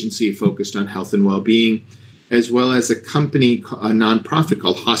government agency focused on health and well-being, as well as a nonprofit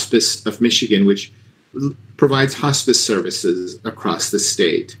called Hospice of Michigan, which provides hospice services across the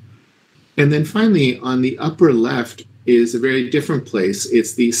state. And then finally, on the upper left is a very different place.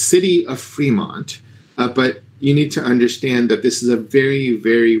 It's the city of Fremont, but you need to understand that this is a very,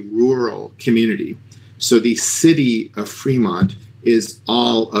 very rural community. So the city of Fremont is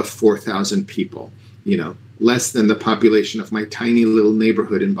all of 4,000 people, less than the population of my tiny little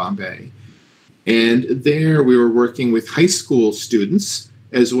neighborhood in Bombay. And there we were working with high school students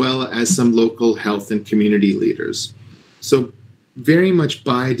as well as some local health and community leaders. So very much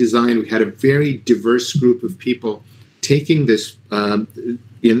by design, we had a very diverse group of people taking this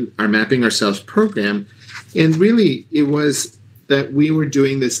in our Mapping Ourselves program. And really, it was that we were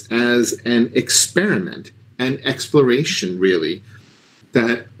doing this as an experiment, an exploration, really,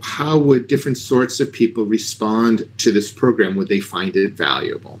 that how would different sorts of people respond to this program? Would they find it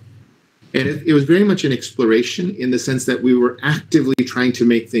valuable? And it was very much an exploration in the sense that we were actively trying to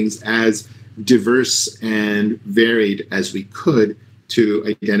make things as diverse and varied as we could to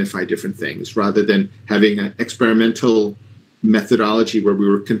identify different things, rather than having an experimental methodology where we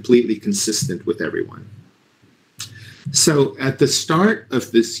were completely consistent with everyone. So at the start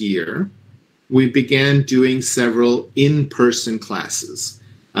of this year, we began doing several in-person classes.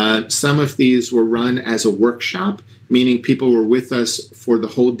 Some of these were run as a workshop, meaning people were with us for the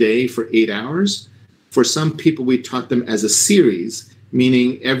whole day for 8 hours. For some people, we taught them as a series,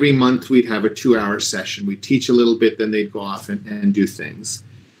 meaning every month we'd have a 2-hour session. We'd teach a little bit, then they'd go off and do things.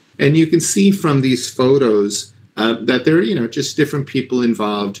 And you can see from these photos that there are, just different people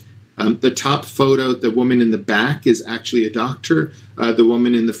involved. The top photo, the woman in the back is actually a doctor. The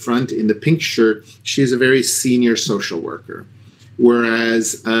woman in the front in the pink shirt, she's a very senior social worker.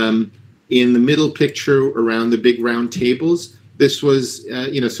 Whereas in the middle picture around the big round tables, this was,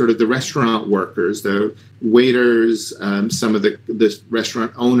 sort of the restaurant workers, the waiters, some of the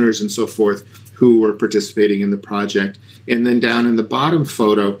restaurant owners and so forth who were participating in the project. And then down in the bottom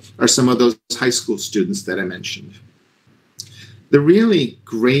photo are some of those high school students that I mentioned. The really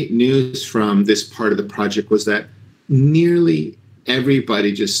great news from this part of the project was that nearly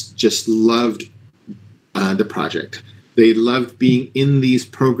everybody just loved the project. They loved being in these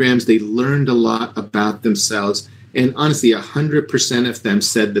programs. They learned a lot about themselves. And honestly, 100% of them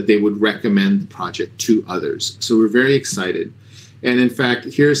said that they would recommend the project to others. So we're very excited. And in fact,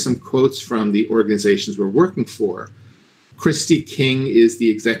 here are some quotes from the organizations we're working for. Christy King is the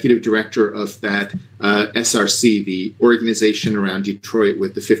executive director of that SRC, the organization around Detroit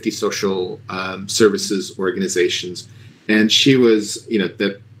with the 50 social services organizations. And she was,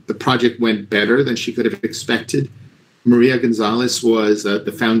 the project went better than she could have expected. Maria Gonzalez was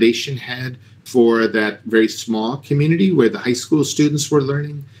the foundation head for that very small community where the high school students were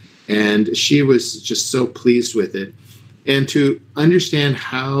learning. And she was just so pleased with it. And to understand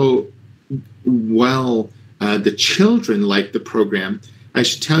how well the children liked the program, I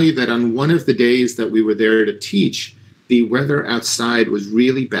should tell you that on one of the days that we were there to teach, the weather outside was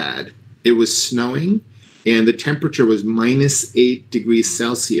really bad. It was snowing, and the temperature was -8 degrees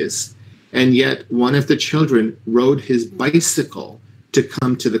Celsius. And yet one of the children rode his bicycle to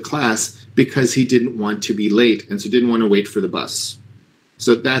come to the class because he didn't want to be late, and so didn't want to wait for the bus.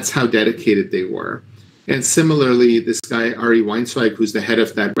 So that's how dedicated they were. And similarly, this guy, Ari Weinsweig, who's the head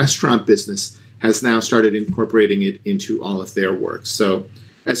of that restaurant business, has now started incorporating it into all of their work. So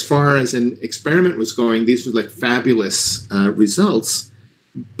as far as an experiment was going, these were like fabulous results.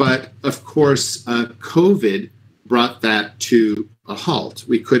 But of course, COVID brought that to a halt.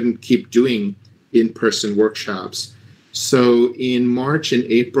 We couldn't keep doing in-person workshops. So in March and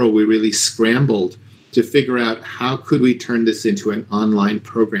April, we really scrambled to figure out how could we turn this into an online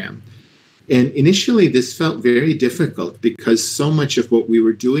program. And initially, this felt very difficult because so much of what we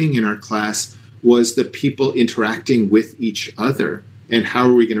were doing in our class was the people interacting with each other, and how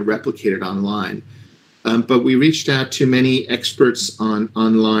are we going to replicate it online? But we reached out to many experts on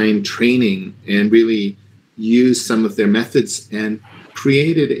online training and really used some of their methods and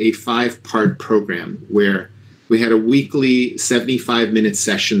created a 5-part program where we had a weekly 75-minute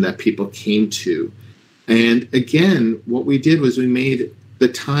session that people came to. And again, what we did was we made the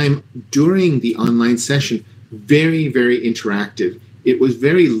time during the online session very, very interactive. It was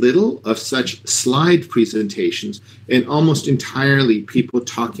very little of such slide presentations and almost entirely people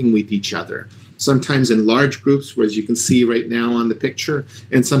talking with each other, sometimes in large groups, as you can see right now on the picture,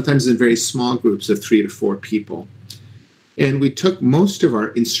 and sometimes in very small groups of 3 to 4 people. And we took most of our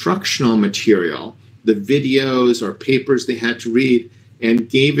instructional material, the videos or papers they had to read, and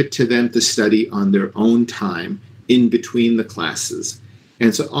gave it to them to study on their own time in between the classes.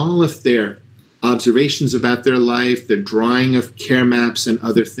 And so all of their observations about their life, the drawing of care maps and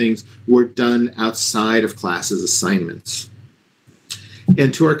other things were done outside of classes assignments.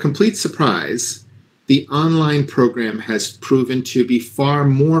 And to our complete surprise, the online program has proven to be far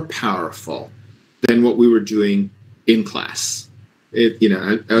more powerful than what we were doing in class.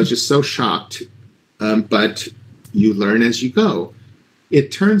 I was just so shocked, but you learn as you go. It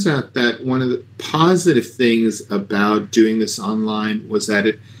turns out that one of the positive things about doing this online was that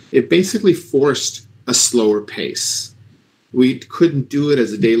it basically forced a slower pace. We couldn't do it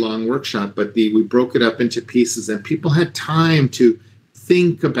as a day-long workshop, but we broke it up into pieces, and people had time to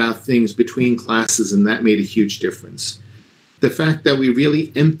think about things between classes, and that made a huge difference. The fact that we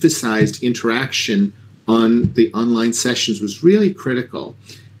really emphasized interaction on the online sessions was really critical.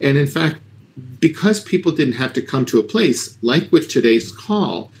 And in fact, because people didn't have to come to a place, like with today's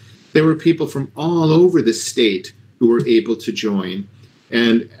call, there were people from all over the state who were able to join.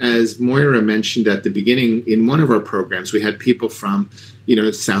 And as Moira mentioned at the beginning, in one of our programs, we had people from,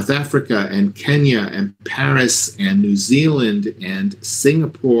 South Africa and Kenya and Paris and New Zealand and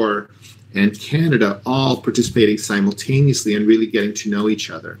Singapore and Canada all participating simultaneously and really getting to know each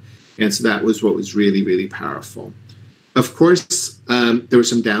other. And so that was what was really, really powerful. Of course, there were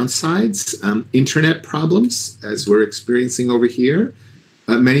some downsides, internet problems, as we're experiencing over here.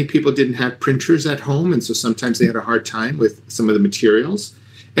 Many people didn't have printers at home, and so sometimes they had a hard time with some of the materials.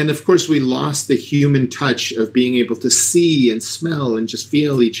 And of course, we lost the human touch of being able to see and smell and just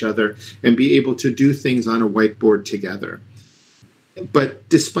feel each other and be able to do things on a whiteboard together. But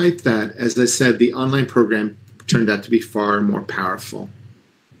despite that, as I said, the online program turned out to be far more powerful.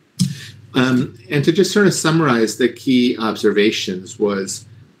 And to just sort of summarize the key observations was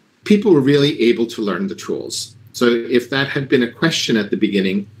people were really able to learn the tools. So if that had been a question at the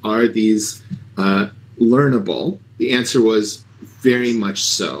beginning, are these learnable? The answer was very much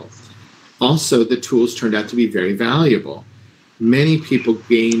so. Also, the tools turned out to be very valuable. Many people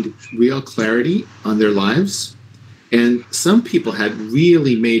gained real clarity on their lives, and some people had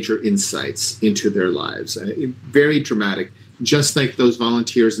really major insights into their lives, very dramatic, just like those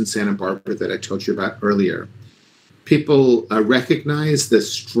volunteers in Santa Barbara that I told you about earlier. People recognized the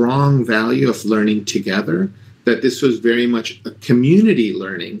strong value of learning together, that this was very much a community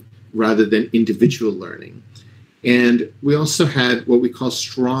learning rather than individual learning. And we also had what we call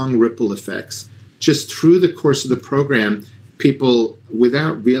strong ripple effects. Just through the course of the program, people,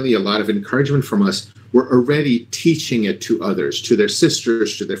 without really a lot of encouragement from us, were already teaching it to others, to their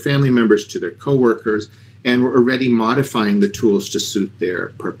sisters, to their family members, to their coworkers, and were already modifying the tools to suit their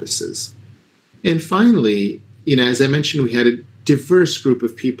purposes. And finally, as I mentioned, we had a diverse group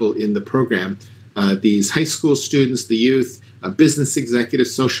of people in the program, these high school students, the youth, business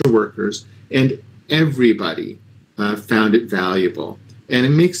executives, social workers, and everybody found it valuable. And it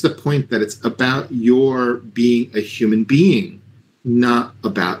makes the point that it's about your being a human being, not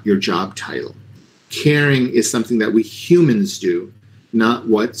about your job title. Caring is something that we humans do, not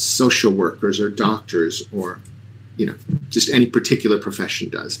what social workers or doctors or, just any particular profession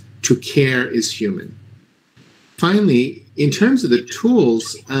does. To care is human. Finally, in terms of the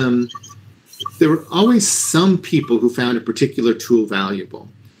tools, there were always some people who found a particular tool valuable.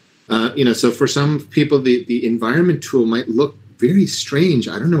 So for some people, the environment tool might look very strange.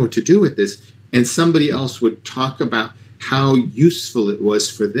 I don't know what to do with this. And somebody else would talk about how useful it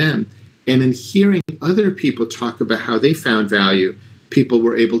was for them. And in hearing other people talk about how they found value, people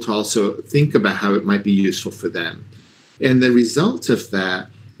were able to also think about how it might be useful for them. And the result of that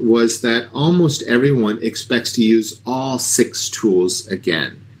was that almost everyone expects to use all 6 tools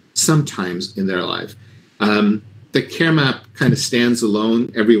again, sometimes in their life. The care map kind of stands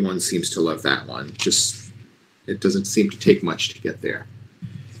alone. Everyone seems to love that one. It doesn't seem to take much to get there.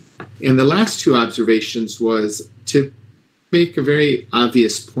 And the last 2 observations was to make a very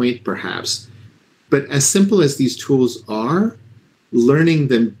obvious point, perhaps. But as simple as these tools are, learning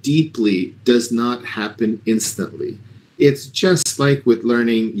them deeply does not happen instantly. It's just like with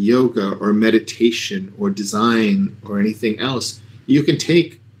learning yoga or meditation or design or anything else. You can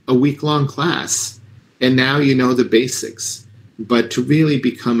take a week-long class and now you know the basics. But to really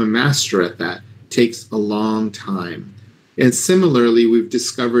become a master at that takes a long time. And similarly, we've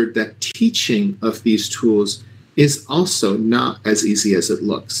discovered that teaching of these tools is also not as easy as it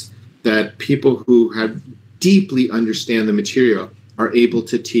looks. That people who have deeply understand the material are able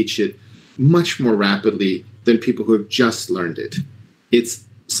to teach it much more rapidly than people who have just learned it. It's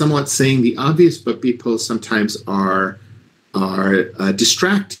somewhat saying the obvious, but people sometimes are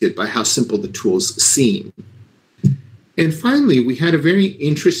distracted by how simple the tools seem. And finally, we had a very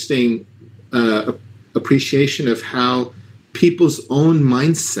interesting appreciation of how people's own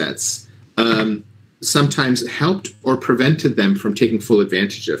mindsets sometimes helped or prevented them from taking full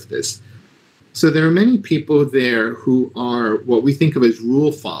advantage of this. So there are many people there who are what we think of as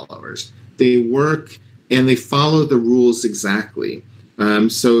rule followers. They work and they follow the rules exactly. Some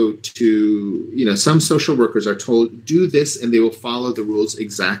social workers are told, do this, and they will follow the rules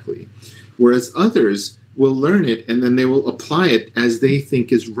exactly. Whereas others will learn it and then they will apply it as they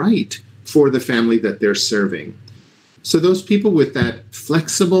think is right for the family that they're serving. So those people with that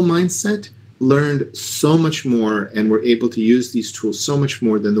flexible mindset learned so much more and were able to use these tools so much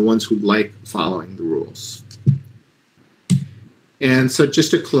more than the ones who like following the rules. And so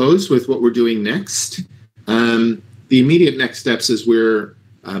just to close with what we're doing next, the immediate next steps is we're,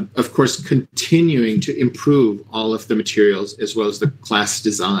 of course, continuing to improve all of the materials as well as the class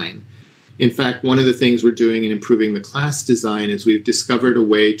design. In fact, one of the things we're doing in improving the class design is we've discovered a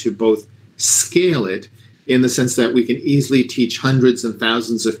way to both scale it in the sense that we can easily teach hundreds and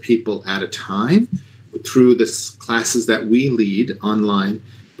thousands of people at a time through the classes that we lead online,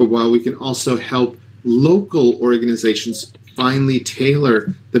 but while we can also help local organizations finally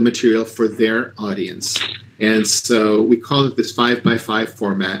tailor the material for their audience. And so we call it this 5x5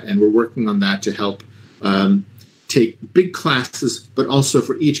 format, and we're working on that to help take big classes, but also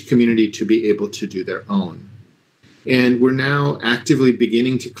for each community to be able to do their own. And we're now actively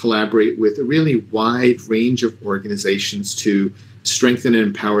beginning to collaborate with a really wide range of organizations to strengthen and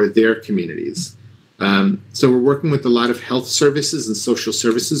empower their communities. So we're working with a lot of health services and social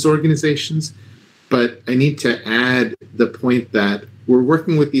services organizations, but I need to add the point that we're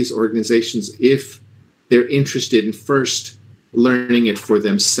working with these organizations if they're interested in first learning it for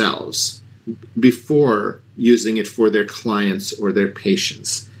themselves before using it for their clients or their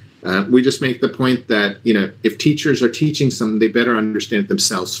patients. We just make the point that, if teachers are teaching something, they better understand it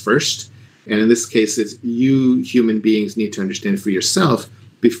themselves first. And in this case, it's you human beings need to understand it for yourself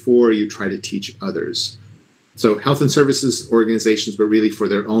before you try to teach others. So health and services organizations, but really for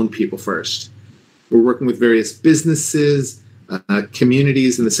their own people first. We're working with various businesses,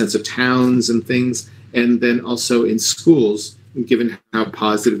 communities in the sense of towns and things, and then also in schools, given how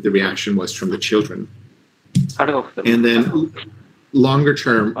positive the reaction was from the children. And then longer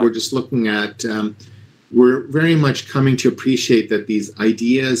term, we're just looking at, we're very much coming to appreciate that these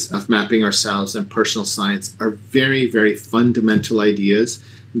ideas of mapping ourselves and personal science are very, very fundamental ideas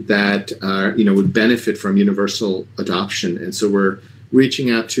that would benefit from universal adoption. And so we're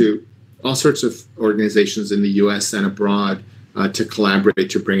reaching out to all sorts of organizations in the US and abroad to collaborate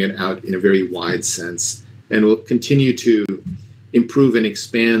to bring it out in a very wide sense. And we'll continue to improve and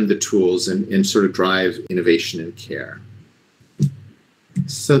expand the tools and sort of drive innovation in care.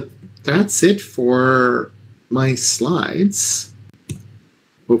 So that's it for my slides.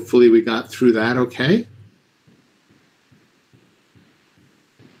 Hopefully we got through that okay.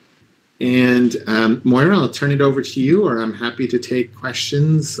 And Moira, I'll turn it over to you, or I'm happy to take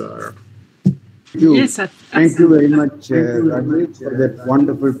questions. Or... Yes, thank you very much, Rajesh, for that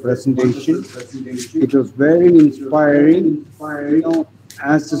wonderful presentation. It was very inspiring. You know,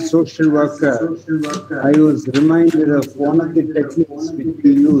 as a social worker, I was reminded of one of the techniques which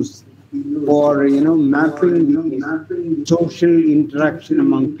we use for, mapping the social interaction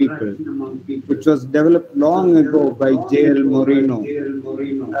among people, which was developed long ago by J.L. Moreno,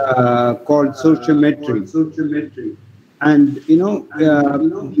 called sociometry. And,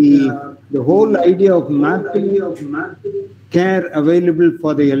 the whole idea of mapping care available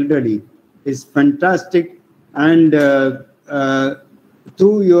for the elderly is fantastic. And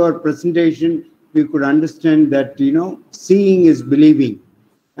through your presentation, we could understand that, seeing is believing.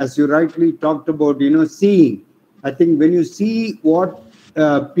 As you rightly talked about, seeing. I think when you see what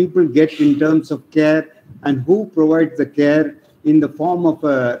people get in terms of care and who provides the care in the form of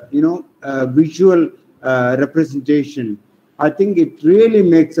a visual representation, I think it really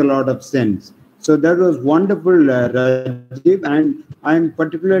makes a lot of sense. So that was wonderful, Rajiv, and I'm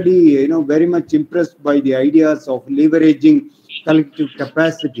particularly, very much impressed by the ideas of leveraging collective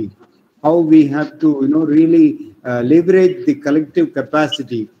capacity. How we have to, really leverage the collective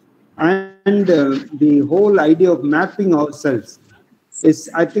capacity, and the whole idea of mapping ourselves is,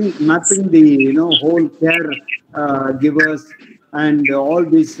 I think, mapping the whole care givers and all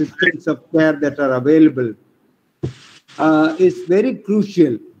these systems of care that are available is very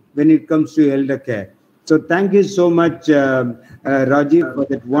crucial when it comes to elder care. So thank you so much, Rajiv, for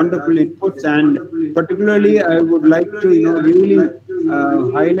that wonderful inputs. And particularly, I would like to, really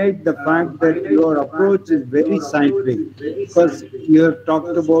highlight the fact that your approach is very scientific, because you have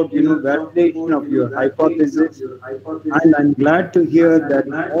talked about, validation of your hypothesis. And I'm glad to hear that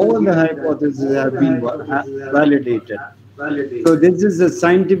all the hypotheses have been validated. So this is a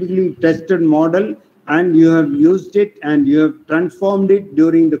scientifically tested model, and you have used it and you have transformed it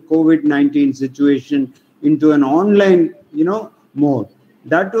during the COVID-19 situation into an online, mode.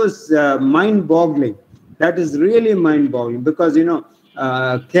 That was mind-boggling. That is really mind-boggling, because,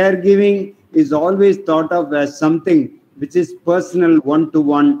 caregiving is always thought of as something which is personal,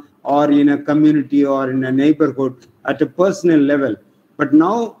 one-to-one, or in a community or in a neighborhood at a personal level. But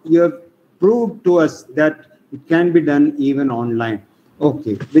now you have proved to us that it can be done even online.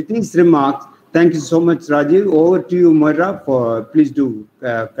 Okay, with these remarks, thank you so much, Rajiv. Over to you, Moira, please do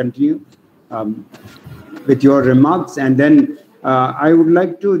continue with your remarks. And then I would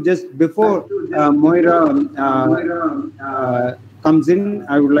like to, just before Moira comes in,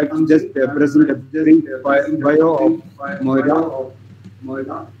 I would like to just present a brief bio of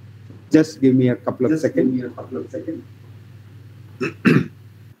Moira. Just give me a couple of seconds.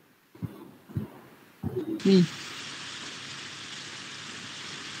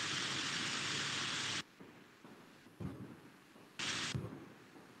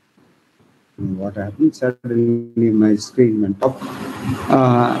 What happened? Suddenly my screen went up.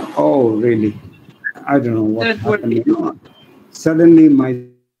 Oh, really? I don't know what happened. Suddenly my...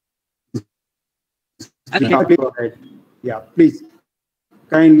 Okay. Go ahead. Yeah, please.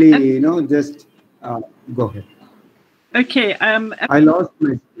 Kindly, just go ahead. Okay. I lost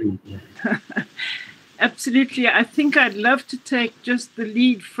my screen. Absolutely. I think I'd love to take just the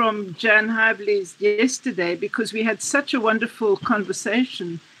lead from Jan Hively's yesterday, because we had such a wonderful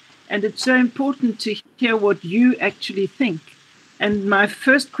conversation. And it's so important to hear what you actually think. And my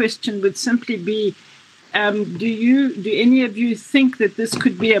first question would simply be, do any of you think that this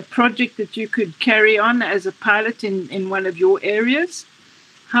could be a project that you could carry on as a pilot in one of your areas?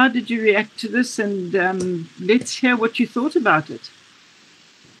 How did you react to this? And let's hear what you thought about it.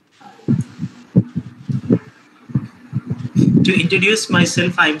 To introduce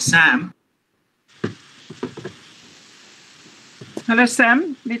myself, I'm Sam. Hello,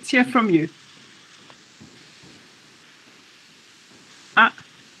 Sam. Let's hear from you.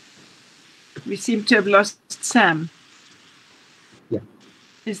 We seem to have lost Sam. Yeah.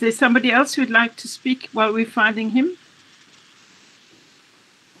 Is there somebody else who'd like to speak while we're finding him?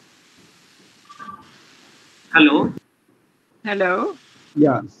 Hello. Hello.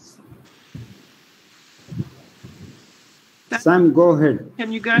 Yeah. Sam, go ahead.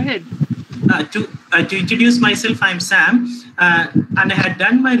 Can you go ahead? To introduce myself, I'm Sam, and I had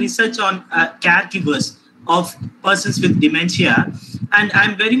done my research on caregivers of persons with dementia, and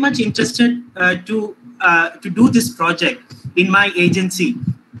I'm very much interested to do this project in my agency.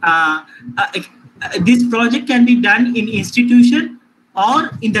 This project can be done in institution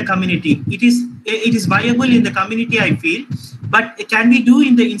or in the community. It is viable in the community, I feel, but can we do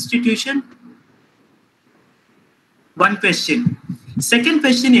in the institution? One question. Second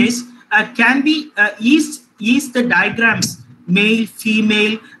question is, can we is the diagrams male,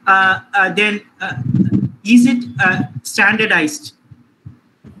 female, then is it standardized?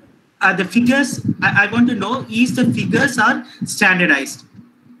 The figures, I want to know, is the figures are standardized?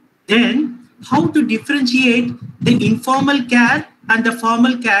 Then how to differentiate the informal care and the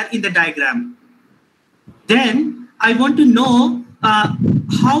formal care in the diagram? Then I want to know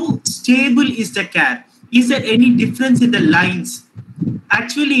how stable is the care? Is there any difference in the lines?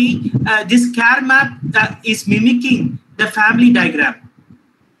 Actually, this care map is mimicking the family diagram.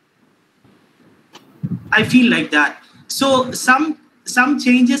 I feel like that. So some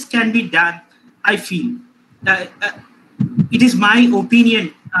changes can be done, I feel. It is my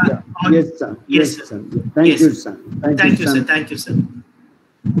opinion. Yes, sir. Yes, sir. Thank you, sir. Thank you, sir. Thank you, sir.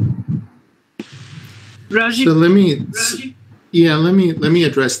 Rajiv. So let me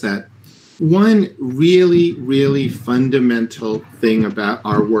address that. One really, really fundamental thing about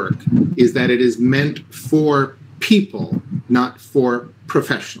our work is that it is meant for people, not for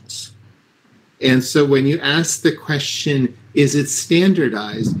professionals. And so when you ask the question, is it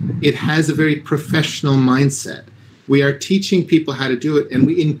standardized? It has a very professional mindset. We are teaching people how to do it, and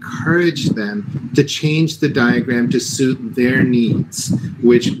we encourage them to change the diagram to suit their needs,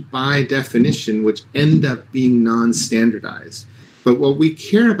 which by definition would end up being non-standardized. But what we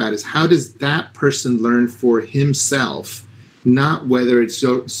care about is how does that person learn for himself, not whether it's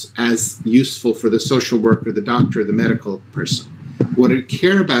as useful for the social worker, the doctor, the medical person. What we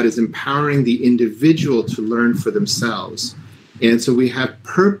care about is empowering the individual to learn for themselves. And so we have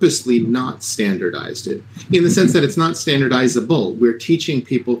purposely not standardized it in the sense that it's not standardizable. We're teaching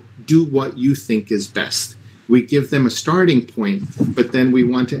people, do what you think is best. We give them a starting point, but then we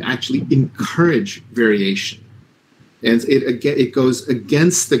want to actually encourage variation. And it goes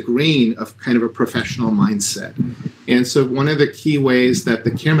against the grain of kind of a professional mindset. And so one of the key ways that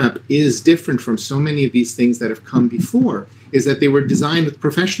the care map is different from so many of these things that have come before is that they were designed with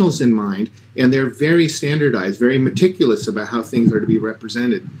professionals in mind, and they're very standardized, very meticulous about how things are to be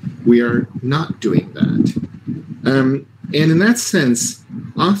represented. We are not doing that. And in that sense,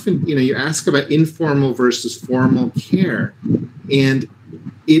 often, you ask about informal versus formal care, and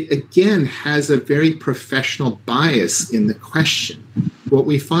it again has a very professional bias in the question. What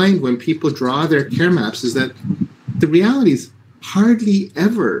we find when people draw their care maps is that the reality is hardly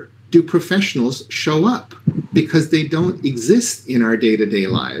ever do professionals show up because they don't exist in our day-to-day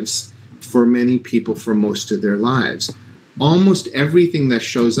lives for many people for most of their lives. Almost everything that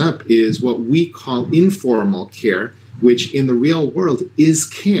shows up is what we call informal care, which in the real world is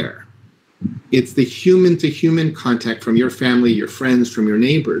care. It's the human-to-human contact from your family, your friends, from your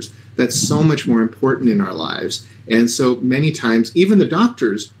neighbors that's so much more important in our lives. And so many times, even the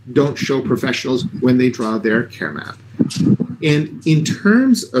doctors don't show professionals when they draw their care map. And in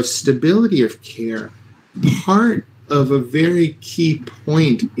terms of stability of care, part of a very key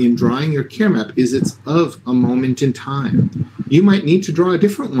point in drawing your care map is it's of a moment in time. You might need to draw a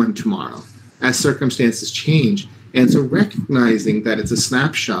different one tomorrow as circumstances change. And so recognizing that it's a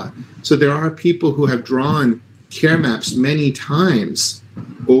snapshot. So there are people who have drawn care maps many times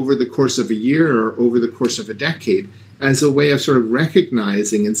over the course of a year or over the course of a decade as a way of sort of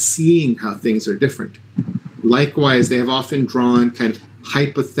recognizing and seeing how things are different. Likewise, they have often drawn kind of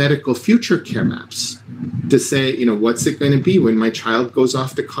hypothetical future care maps to say, what's it going to be when my child goes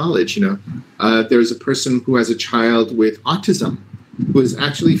off to college? There's a person who has a child with autism who is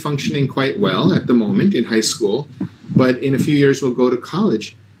actually functioning quite well at the moment in high school, but in a few years will go to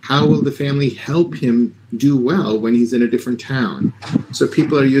college. How will the family help him do well when he's in a different town? So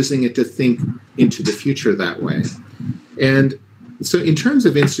people are using it to think into the future that way. And so in terms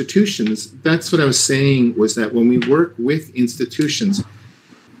of institutions, that's what I was saying, was that when we work with institutions,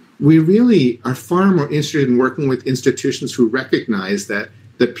 we really are far more interested in working with institutions who recognize that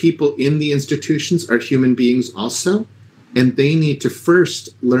the people in the institutions are human beings also, and they need to first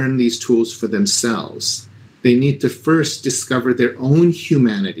learn these tools for themselves. They need to first discover their own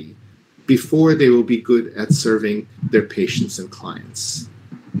humanity before they will be good at serving their patients and clients.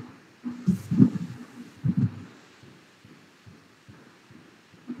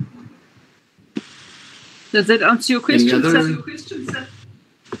 Does that answer your question, sir?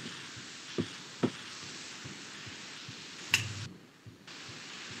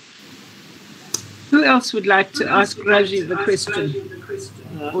 Who else would like to ask Rajiv a question?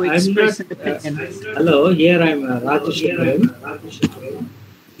 or I'm express not, an opinion. hello, here I'm Rajesh.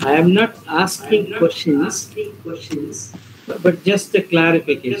 I am not asking questions, but just a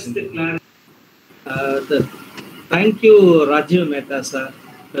clarification. Thank you, Rajiv Mehta, sir,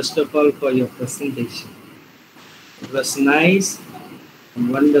 first of all, for your presentation. It was nice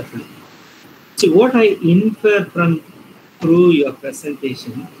and wonderful. So what I infer from through your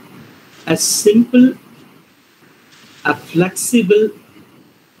presentation, a simple, a flexible,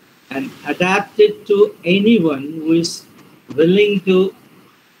 and adapted to anyone who is willing to,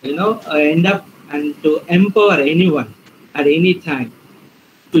 end up and to empower anyone at any time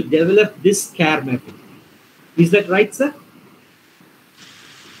to develop this care method. Is that right, sir?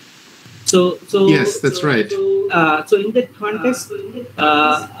 So Yes, that's right. So in that context,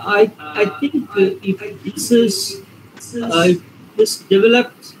 I think if this is this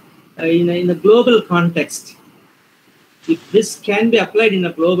developed in a global context, if this can be applied in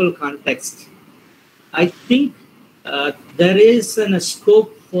a global context, I think there is a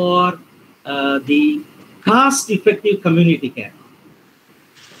scope for the cost-effective community care.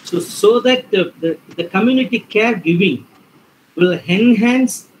 So that the community care giving will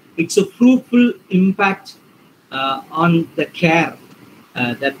enhance its a fruitful impact on the care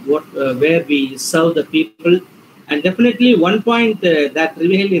where we serve the people. And definitely one point that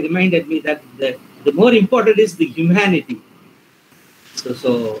really reminded me that the more important is the humanity.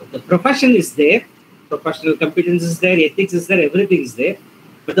 So the profession is there, professional competence is there, ethics is there, everything is there.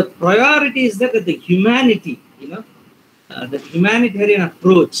 But the priority is that the humanity, the humanitarian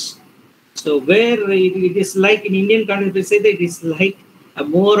approach. So where it is like in Indian context, we say that it is like a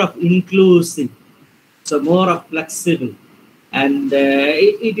more of inclusive, so more of flexible, and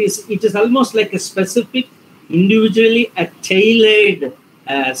it is almost like a specific, individually a tailored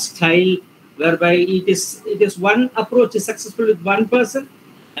style, whereby it is one approach is successful with one person,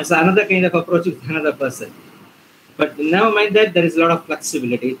 as another kind of approach with another person. But never mind that, there is a lot of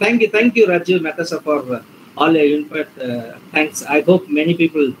flexibility. Thank you, Rajiv Mehta, for all your input. Thanks. I hope many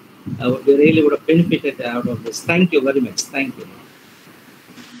people really would have benefited out of this. Thank you very much. Thank you.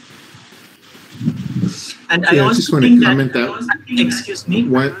 And I just want to comment excuse me.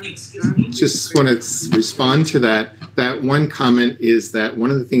 Just want to respond to that. That one comment is that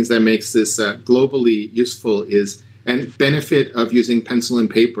one of the things that makes this globally useful is, and benefit of using pencil and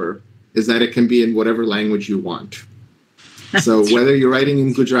paper, is that it can be in whatever language you want. So whether you're writing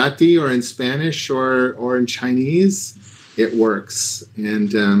in Gujarati or in Spanish or in Chinese, it works.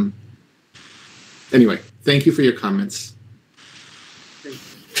 And anyway, thank you for your comments.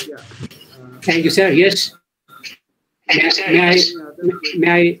 Thank you, sir. Yes. May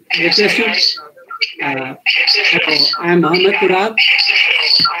I request you? I am Mohammed Turab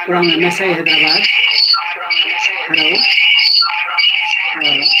from MSI Hyderabad. Hello.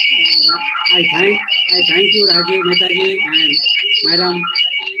 I thank you, Rajiv Mehtaji and Madam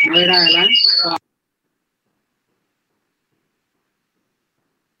Noida Alan.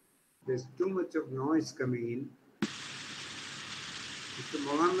 There's too much of noise coming in. Mr.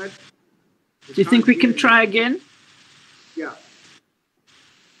 Mohammed? Do you think we can try again? Yeah.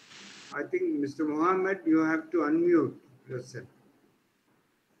 I think, Mr. Mohammed, you have to unmute yourself.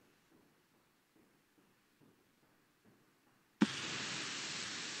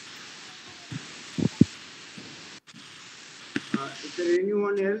 Is there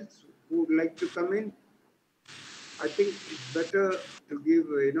anyone else who would like to come in? I think it's better to give,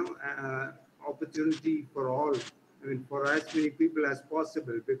 opportunity for all, for as many people as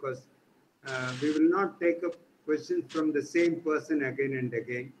possible, because we will not take up questions from the same person again and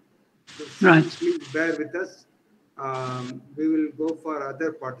again. So right. Please bear with us. We will go for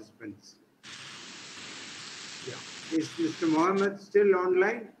other participants. Yeah. Is Mr. Mohammed still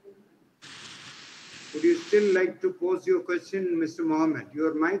online? Would you still like to pose your question, Mr. Mohammed?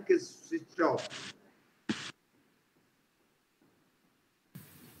 Your mic is switched off.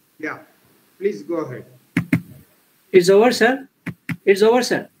 Yeah, please go ahead. It's over, sir. It's over,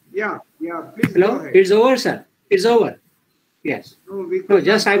 sir. Yeah, please Hello? go ahead. It's over, sir. It's over. Yes. No,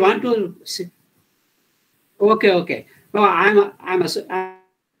 just I want to see. Okay. No, I'm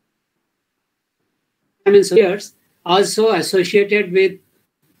in years also associated with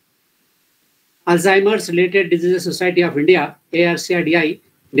Alzheimer's Related Diseases Society of India, ARCIDI,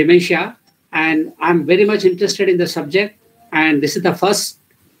 dementia, and I'm very much interested in the subject, and this is the first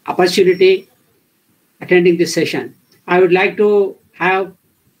opportunity attending this session. I would like to have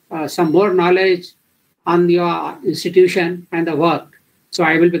some more knowledge on your institution and the work. So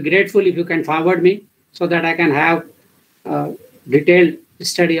I will be grateful if you can forward me so that I can have detailed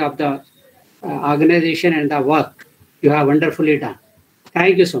study of the organization and the work you have wonderfully done.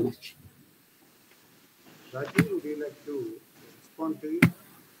 Thank you so much. Rajiv, would you like to respond to it?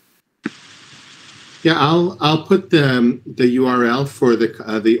 Yeah, I'll put the URL for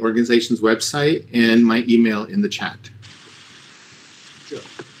the organization's website and my email in the chat. Sure.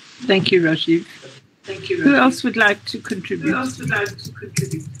 Thank you, Rajiv. Who else would like to contribute? I'm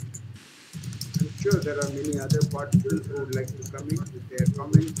sure there are many other participants who would like to come in with their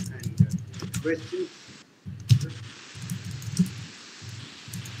comments and questions.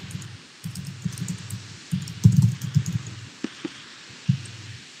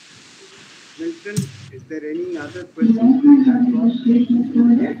 Milton, is there any other questions in the chat box?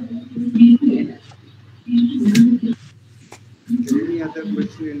 Is there any other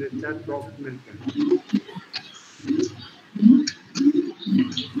question in the chat box, Milton?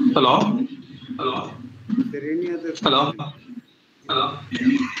 Hello? Is there any other question? Hello?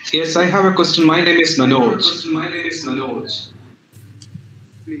 Yes, I have a question. My name is Manoj.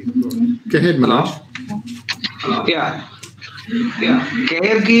 Please go ahead. Go ahead, Manoj. Hello? Yeah.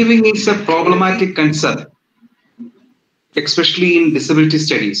 Caregiving is a problematic concern, especially in disability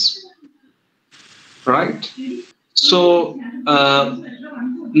studies. Right? So,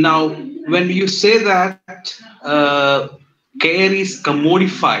 now, when you say that care is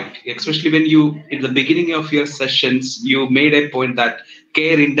commodified, especially when you, in the beginning of your sessions, you made a point that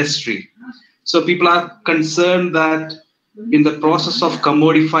care industry. So people are concerned that in the process of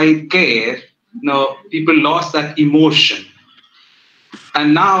commodifying care, people lost that emotion.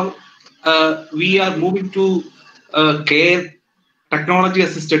 And now we are moving to care,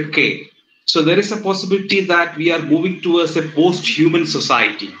 technology-assisted care. So there is a possibility that we are moving towards a post-human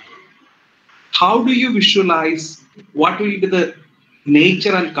society. How do you visualize what will be the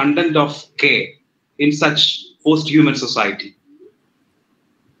nature and content of care in such post-human society?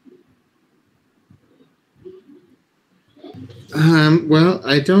 Well,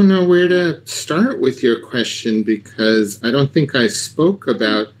 I don't know where to start with your question because I don't think I spoke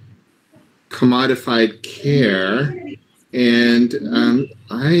about commodified care, and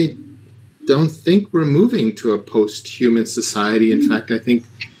I don't think we're moving to a post-human society. In fact, I think,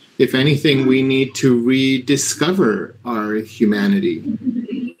 if anything, we need to rediscover our humanity.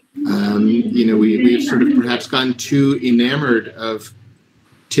 We've sort of perhaps gotten too enamored of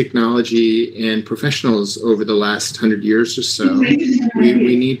technology and professionals over the last 100 years or so. We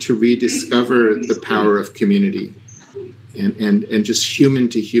need to rediscover the power of community and just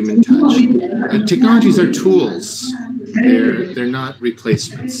human-to-human touch. Technologies are tools. They're not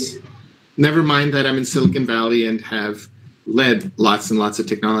replacements. Never mind that I'm in Silicon Valley and have led lots and lots of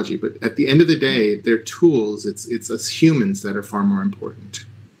technology, but at the end of the day, they're tools. It's us humans that are far more important.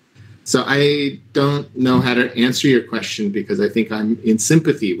 So I don't know how to answer your question because I think I'm in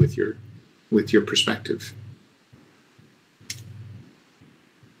sympathy with your perspective.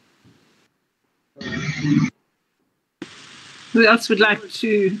 Who else would like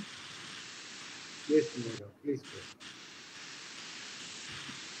to? Yes, Nero, please go.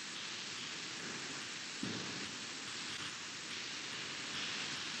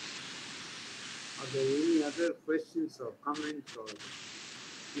 Are there any other questions or comments or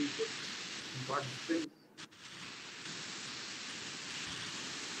participants?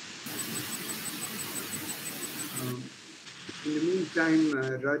 In the meantime,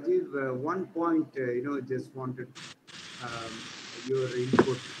 Rajiv, one point, just wanted your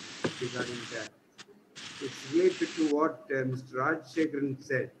input regarding that. It's related to what Mr. Rajshekharan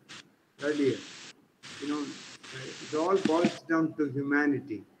said earlier. It all boils down to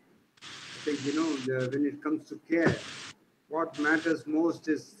humanity. I think, when it comes to care, what matters most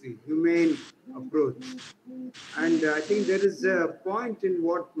is the humane approach. And I think there is a point in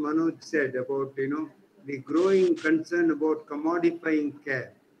what Manoj said about, the growing concern about commodifying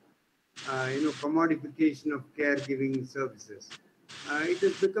care, commodification of caregiving services. It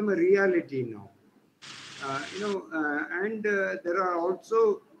has become a reality now. And there are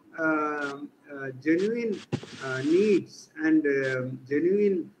also genuine needs and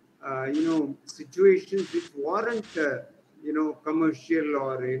genuine, situations which warrant, commercial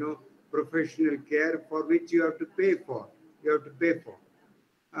or, professional care for which you have to pay for.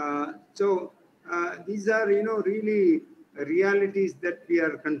 So these are, really realities that we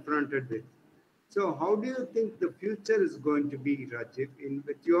are confronted with. So how do you think the future is going to be, Rajiv,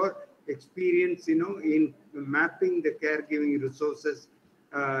 with your experience, in mapping the caregiving resources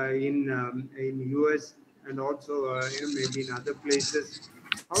in US and also, maybe in other places?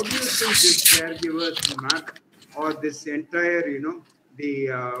 How do you think this caregivers map or this entire, the,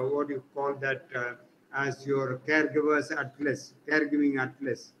 what do you call that, as your caregivers atlas, caregiving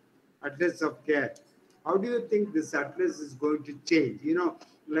atlas of care? How do you think this atlas is going to change?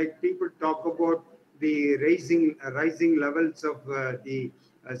 Like people talk about the rising levels of the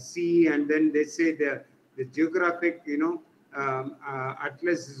sea, and then they say the geographic,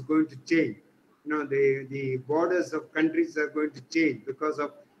 atlas is going to change. The borders of countries are going to change because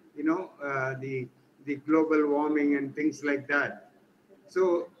of, the global warming and things like that.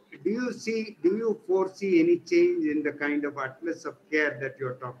 So do you foresee any change in the kind of atlas of care that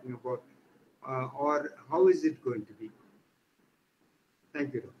you're talking about? Or how is it going to be?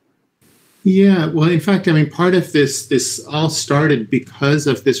 Thank you. Yeah, well, in fact, I mean, part of this all started because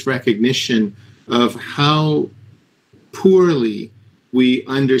of this recognition of how poorly we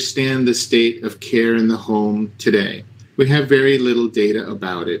understand the state of care in the home today. We have very little data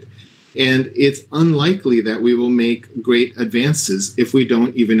about it. And it's unlikely that we will make great advances if we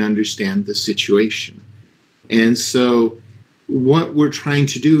don't even understand the situation. And so what we're trying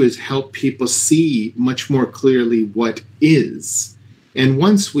to do is help people see much more clearly what is. And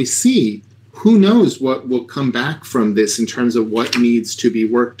once we see, who knows what will come back from this in terms of what needs to be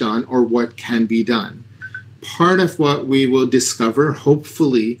worked on or what can be done. Part of what we will discover,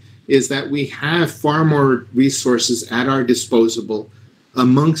 hopefully, is that we have far more resources at our disposal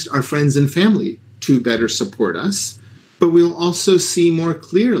amongst our friends and family to better support us. But we'll also see more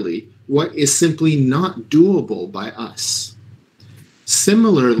clearly what is simply not doable by us.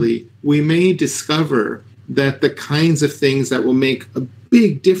 Similarly, we may discover that the kinds of things that will make a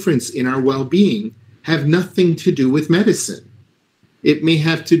big difference in our well-being have nothing to do with medicine. It may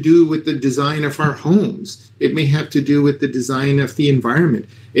have to do with the design of our homes. It may have to do with the design of the environment.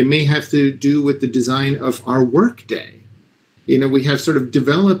 It may have to do with the design of our workday. We have sort of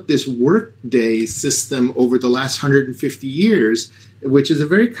developed this workday system over the last 150 years, which is a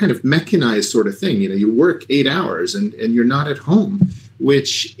very kind of mechanized sort of thing. You work 8 hours and you're not at home,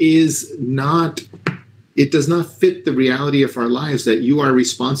 which is not, it does not fit the reality of our lives that you are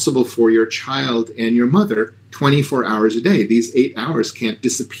responsible for your child and your mother 24 hours a day. These 8 hours can't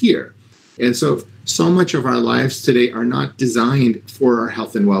disappear. And so much of our lives today are not designed for our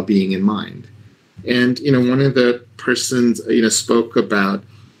health and well-being in mind. And, one of the persons, spoke about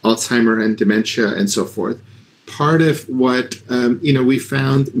Alzheimer and dementia and so forth. Part of what, we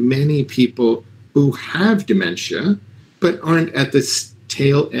found many people who have dementia, but aren't at the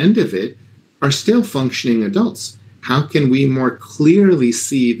tail end of it, are still functioning adults. How can we more clearly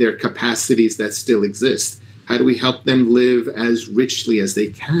see their capacities that still exist? How do we help them live as richly as they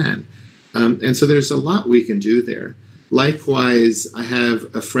can? And so there's a lot we can do there. Likewise, I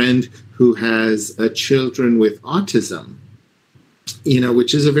have a friend who has children with autism,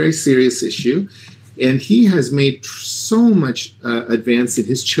 which is a very serious issue. And he has made so much advance in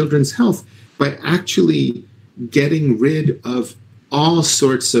his children's health by actually getting rid of all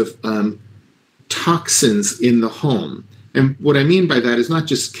sorts of toxins in the home. And what I mean by that is not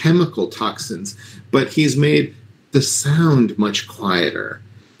just chemical toxins, but he's made the sound much quieter.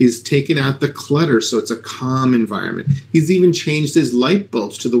 He's taken out the clutter so it's a calm environment. He's even changed his light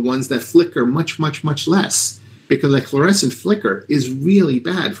bulbs to the ones that flicker much, much, much less, because a fluorescent flicker is really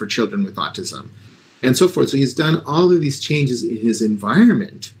bad for children with autism, and so forth. So he's done all of these changes in his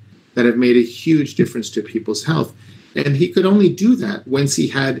environment that have made a huge difference to people's health. And he could only do that once he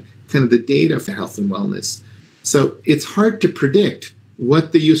had kind of the data for health and wellness. So it's hard to predict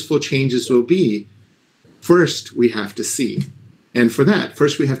what the useful changes will be. First, we have to see. And for that,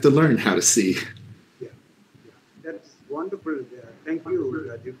 first we have to learn how to see. Yeah. That's wonderful. Thank you,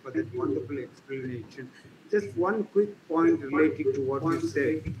 Rajiv, for that wonderful explanation. Just one quick point related to what you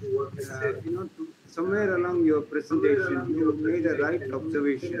said. Somewhere along your presentation, you made a right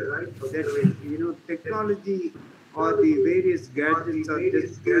observation that, technology or the various gadgets are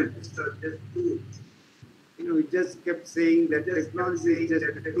just tools. You just kept saying that technology is just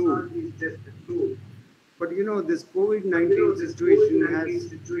a tool. But this COVID-19 situation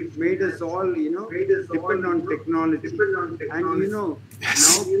has made us all, depend on technology. And now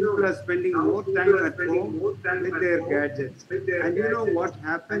people are spending more time at home with their gadgets. And what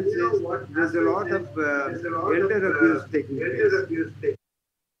happens is there's a lot of elder abuse taking place.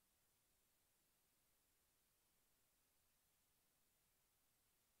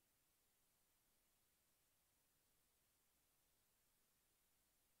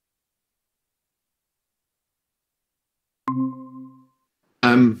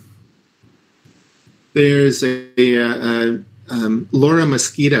 There's Laura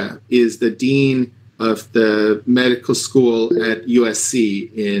Mosqueda is the dean of the medical school at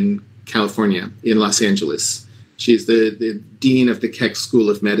USC in California, in Los Angeles. She's the dean of the Keck School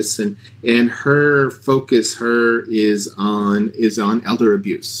of Medicine, and her focus is on elder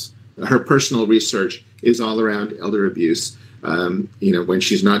abuse. Her personal research is all around elder abuse. When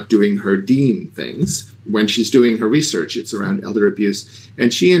she's not doing her dean things, when she's doing her research, it's around elder abuse.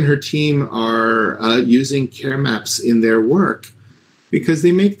 And she and her team are using care maps in their work because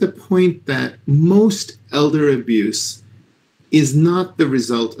they make the point that most elder abuse is not the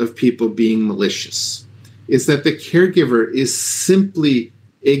result of people being malicious. It's that the caregiver is simply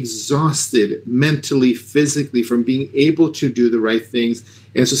exhausted mentally, physically from being able to do the right things.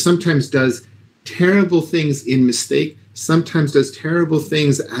 And so sometimes does terrible things in mistake, sometimes does terrible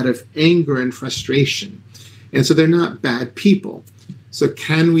things out of anger and frustration. And so they're not bad people. So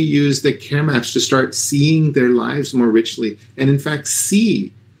can we use the care maps to start seeing their lives more richly and in fact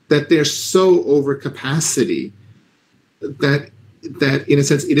see that they're so over capacity that in a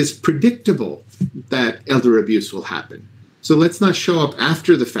sense it is predictable that elder abuse will happen. So let's not show up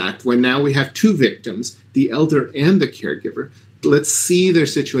after the fact when now we have two victims, the elder and the caregiver. Let's see their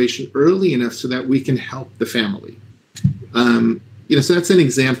situation early enough so that we can help the family. So that's an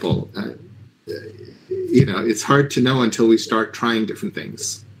example. It's hard to know until we start trying different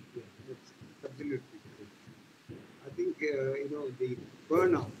things. Absolutely. I think, the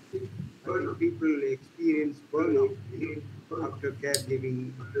burnout, people experience burnout after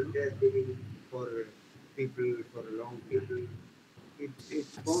caregiving for people for a long time.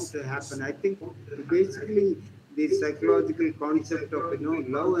 It's bound to happen. I think basically the psychological concept of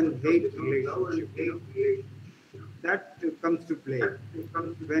love and hate relationship that comes to play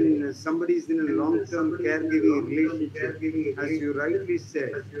when somebody is in a long-term caregiving relationship. As you rightly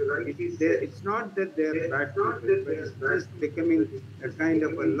said, it's not that they are bad people, but it's just becoming a kind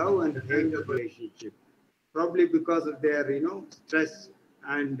of a love and hate relationship, probably because of their stress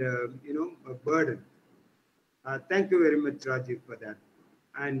and a burden. Thank you very much, Rajiv, for that.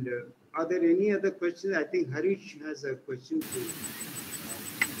 And are there any other questions? I think Harish has a question.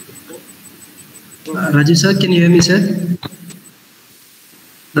 Raju sir, can you hear me, sir?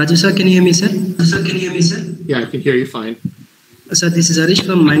 Raju sir, can you hear me, sir? Yeah, I can hear you fine. Sir, this is Harish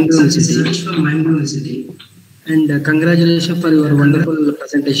from University. And congratulations for your wonderful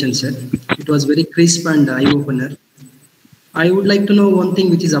presentation, sir. It was very crisp and eye-opener. I would like to know one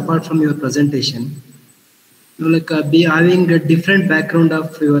thing which is apart from your presentation. Be having a different background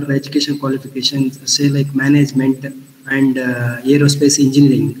of your education qualifications, say like management and aerospace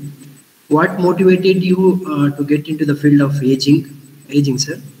engineering. What motivated you to get into the field of aging,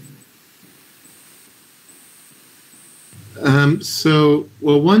 sir?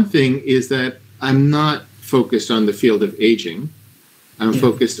 One thing is that I'm not focused on the field of aging. I'm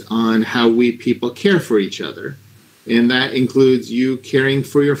focused on how we people care for each other. And that includes you caring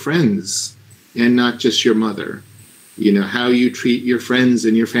for your friends and not just your mother. How you treat your friends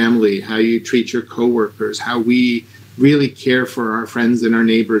and your family, how you treat your coworkers, how we really care for our friends and our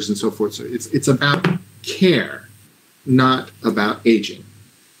neighbors and so forth. So it's about care, not about aging.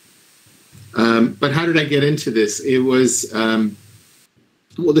 But how did I get into this? It was,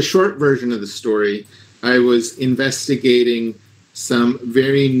 the short version of the story, I was investigating some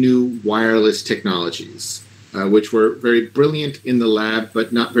very new wireless technologies, which were very brilliant in the lab,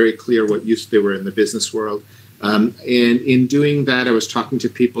 but not very clear what use they were in the business world. And in doing that, I was talking to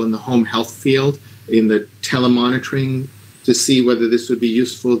people in the home health field, in the telemonitoring, to see whether this would be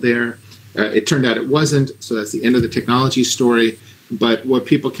useful there. It turned out it wasn't, so that's the end of the technology story. But what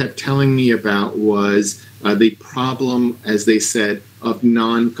people kept telling me about was the problem, as they said, of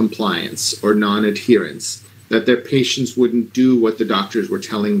non-compliance or non-adherence, that their patients wouldn't do what the doctors were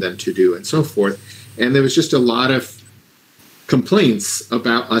telling them to do and so forth. And there was just a lot of complaints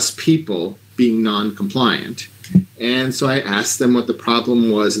about us people being non-compliant. And so I asked them what the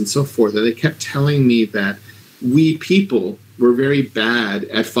problem was and so forth. And they kept telling me that we people were very bad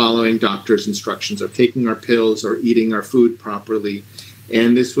at following doctors' instructions, of taking our pills or eating our food properly.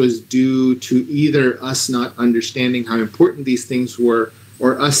 And this was due to either us not understanding how important these things were,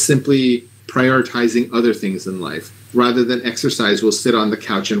 or us simply prioritizing other things in life. Rather than exercise, we'll sit on the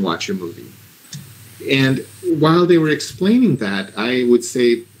couch and watch a movie. And while they were explaining that, I would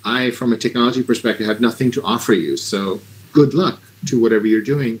say, I, from a technology perspective, have nothing to offer you. So good luck to whatever you're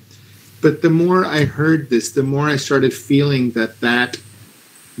doing. But the more I heard this, the more I started feeling that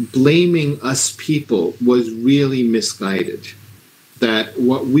blaming us people was really misguided. That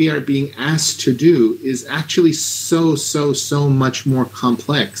what we are being asked to do is actually so much more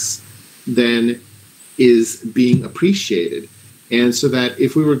complex than is being appreciated. And so that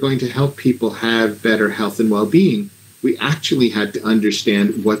if we were going to help people have better health and well-being, we actually had to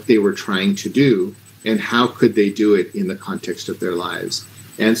understand what they were trying to do and how could they do it in the context of their lives.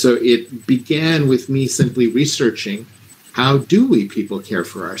 And so it began with me simply researching, how do we people care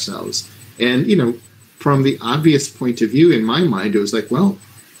for ourselves? And, from the obvious point of view, in my mind, it was like, well,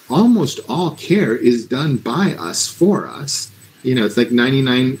 almost all care is done by us, for us. You know, it's like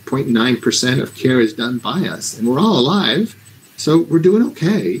 99.9% of care is done by us, and we're all alive, so we're doing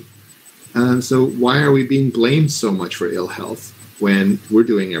okay. So why are we being blamed so much for ill health when we're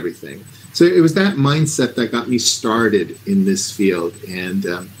doing everything? So it was that mindset that got me started in this field, and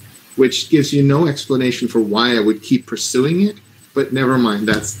which gives you no explanation for why I would keep pursuing it. But never mind,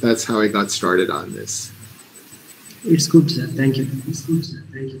 that's how I got started on this. It's good, sir. Thank you. It's good, sir.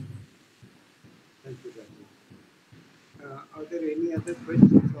 Thank you. Thank you, Doctor. Are there any other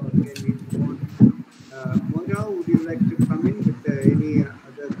questions, or can we move on? Moira, would you like to come in with any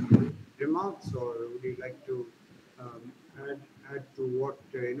other remarks, or would you like to add to what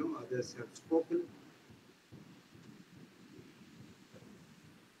others have spoken?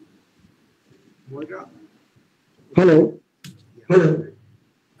 Moira? Hello. Yeah. Hello.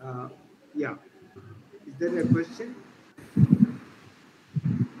 Yeah. Is there a question?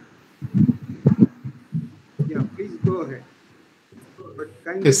 Yeah, please go ahead. But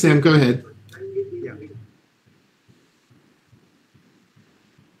kindly, Yes, Sam, go ahead. Yeah.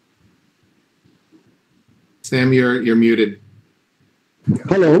 Sam, you're muted.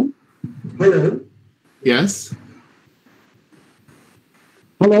 Hello. Hello. Yes?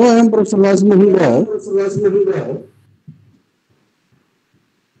 Hello, I am Professor Rajmohan Rao.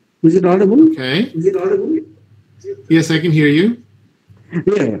 Is it audible? Okay. Is it audible? Yes, I can hear you.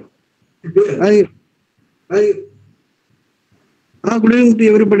 Yeah. Good evening to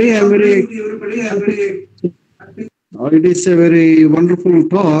everybody. I'm very happy. It is a very wonderful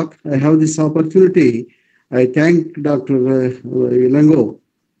talk. I have this opportunity. I thank Dr. Ilango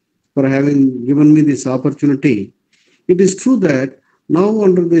for having given me this opportunity. It is true that now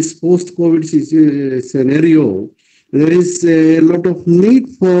under this post-COVID scenario, there is a lot of need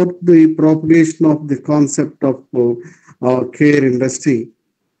for the propagation of the concept of care industry,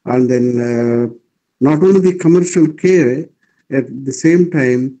 and then not only the commercial care, at the same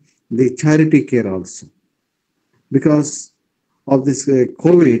time, the charity care also. Because of this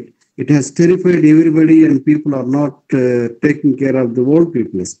COVID, it has terrified everybody, and people are not taking care of the old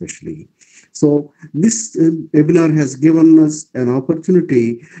people especially. So this webinar has given us an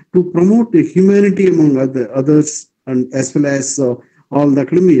opportunity to promote the humanity among others, and as well as all the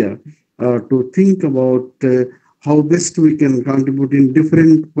academia, to think about how best we can contribute in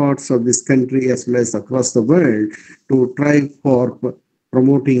different parts of this country as well as across the world to try for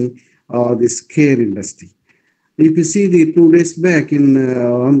promoting this care industry. If you see the 2 days back in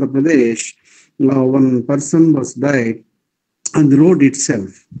Andhra Pradesh, one person was died on the road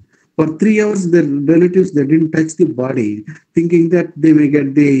itself. For 3 hours, their relatives, they didn't touch the body, thinking that they may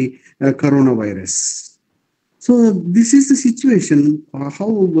get the coronavirus. So this is the situation,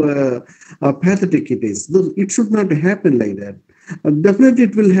 how pathetic it is. It should not happen like that. Definitely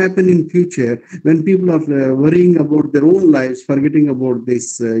it will happen in future when people are worrying about their own lives, forgetting about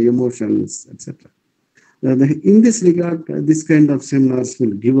these emotions, etc. In this regard, this kind of seminars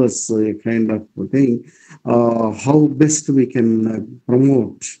will give us a kind of thing, how best we can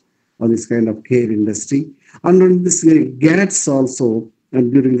promote this kind of care industry. And on this GATS also,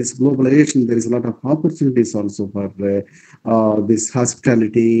 and during this globalization, there is a lot of opportunities also for this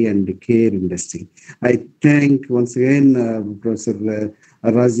hospitality and the care industry. I thank once again Professor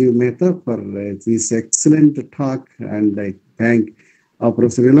Rajiv Mehta for this excellent talk, and I thank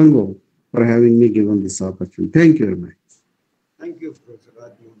Professor Ilango for having me given this opportunity. Thank you very much. Thank you, Professor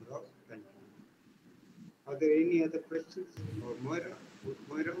Rajmohan Rao. Thank you. Are there any other questions? Or Moira,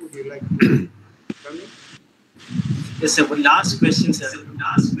 would you like to come in? Yes, sir. One last question, sir.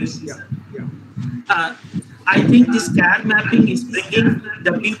 Yeah. I think this care mapping is bringing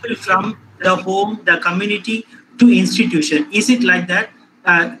the people from the home, the community to institution. Is it like that?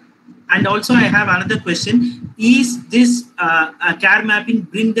 And also, I have another question: is this care mapping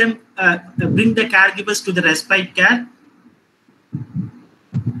bring the caregivers to the respite care?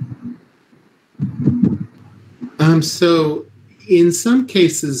 So, in some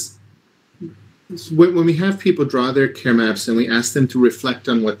cases, when we have people draw their care maps and we ask them to reflect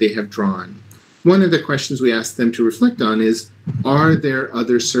on what they have drawn, one of the questions we ask them to reflect on is, are there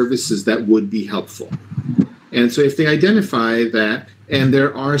other services that would be helpful? And so if they identify that, and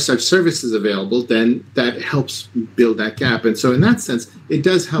there are such services available, then that helps build that gap. And so in that sense, it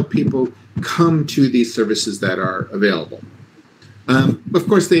does help people come to these services that are available. Of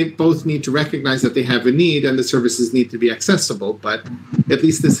course, they both need to recognize that they have a need and the services need to be accessible, but at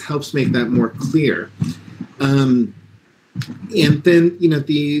least this helps make that more clear. And then,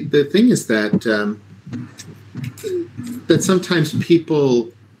 the thing is that that sometimes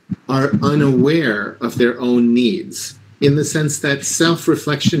people are unaware of their own needs, in the sense that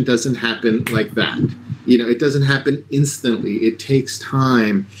self-reflection doesn't happen like that. It doesn't happen instantly. It takes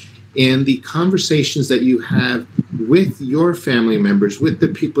time. And the conversations that you have with your family members, with the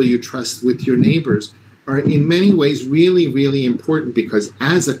people you trust, with your neighbors, are in many ways really, really important, because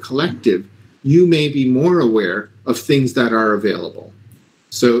as a collective, you may be more aware of things that are available.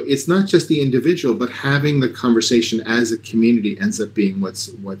 So it's not just the individual, but having the conversation as a community ends up being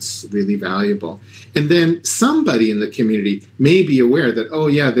what's really valuable. And then somebody in the community may be aware that, oh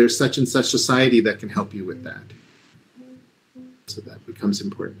yeah, there's such and such society that can help you with that. So that becomes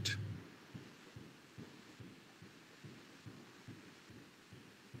important.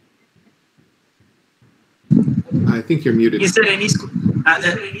 I think you're muted. Is there any scope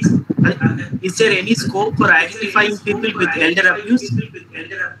for identifying people with elder abuse?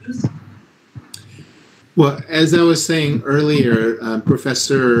 Well, as I was saying earlier,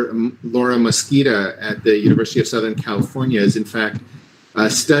 Professor Laura Mosqueda at the University of Southern California is in fact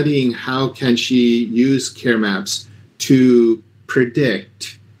studying how can she use care maps to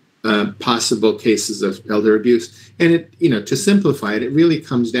predict possible cases of elder abuse. And it, to simplify it, it really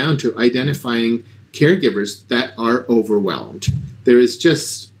comes down to identifying caregivers that are overwhelmed. There is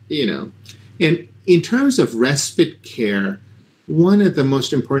just, and in terms of respite care, one of the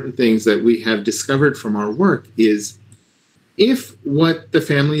most important things that we have discovered from our work is if what the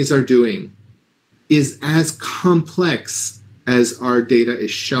families are doing is as complex as our data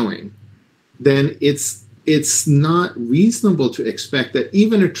is showing, then it's not reasonable to expect that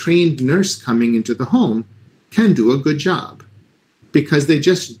even a trained nurse coming into the home can do a good job, because they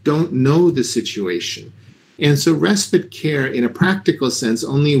just don't know the situation. And so respite care in a practical sense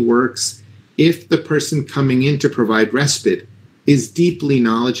only works if the person coming in to provide respite is deeply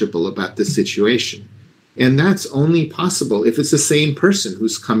knowledgeable about the situation. And that's only possible if it's the same person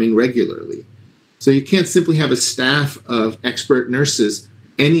who's coming regularly. So you can't simply have a staff of expert nurses,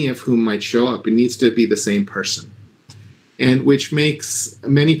 any of whom might show up. It needs to be the same person. And which makes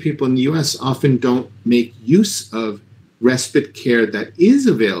many people in the US often don't make use of respite care that is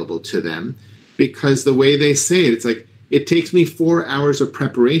available to them, because the way they say it, it's like, it takes me 4 hours of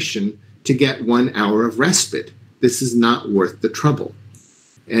preparation to get 1 hour of respite. This is not worth the trouble.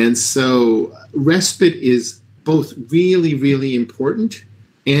 And so respite is both really, really important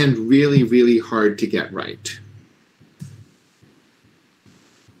and really, really hard to get right.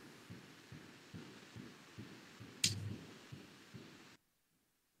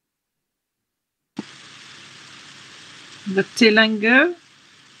 Dr. Langer?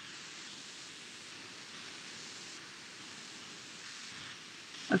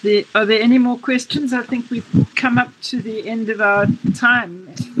 Are there any more questions? I think we've come up to the end of our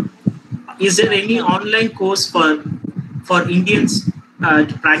time. Is there any online course for Indians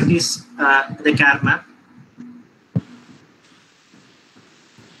to practice the care map?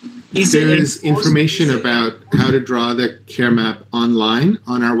 There is information about how to draw the care map online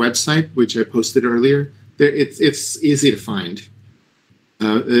on our website, which I posted earlier. It's easy to find.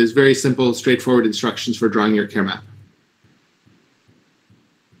 There's very simple, straightforward instructions for drawing your care map.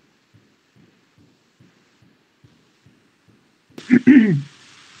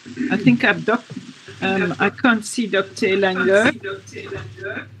 I think I can't see Dr. Langer.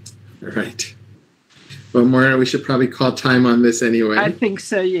 All right. Well, Moira, we should probably call time on this anyway. I think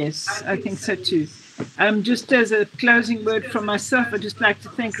so, yes. I think so too. Just as a closing word from myself, I'd just like to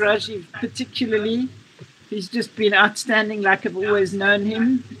thank Rajiv particularly. He's just been outstanding, like I've always known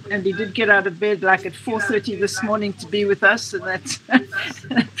him. And he did get out of bed like at 4:30 this morning to be with us. And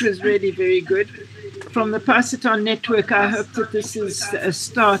that was really very good. From the Pass It On Network, I hope that this is a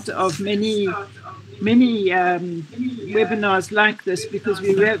start of many webinars like this, because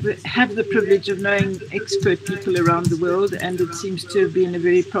we have the privilege of knowing expert people around the world, and it seems to have been a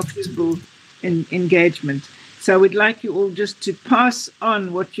very profitable engagement. So I would like you all just to pass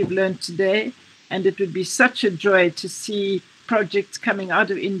on what you've learned today, and it would be such a joy to see projects coming out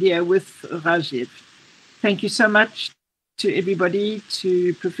of India with Rajiv. Thank you so much to everybody,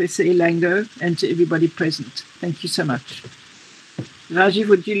 to Professor Ilango, and to everybody present. Thank you so much. Rajiv,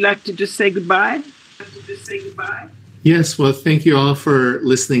 would you like to just say goodbye? Yes, well, thank you all for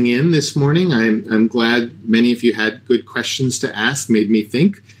listening in this morning. I'm glad many of you had good questions to ask, made me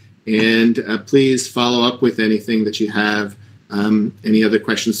think. And please follow up with anything that you have, any other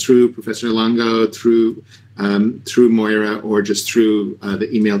questions through Professor Ilango, through Moira, or just through the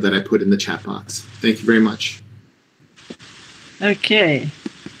email that I put in the chat box. Thank you very much. Okay.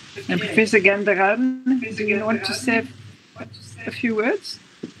 And Professor Gandharan, do you want to say a few words?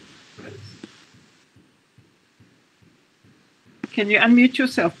 Okay. Can you unmute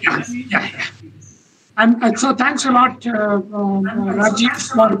yourself, please? Yeah. And so thanks a lot,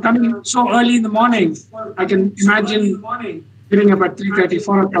 Rajiv, for coming so early in the morning. I can imagine getting up at 3:30,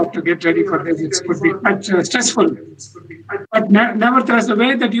 4 o'clock to get ready for this. It could be quite stressful. But nevertheless, the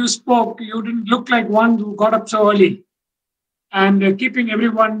way that you spoke, you didn't look like one who got up so early. And keeping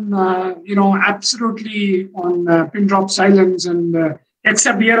everyone, absolutely on pin drop silence. And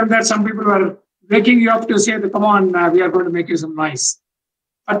except here and there, some people were waking you up to say, come on, we are going to make you some noise.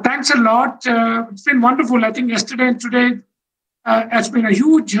 But thanks a lot. It's been wonderful. I think yesterday and today has been a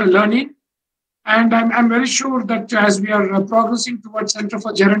huge learning. And I'm very sure that as we are progressing towards Center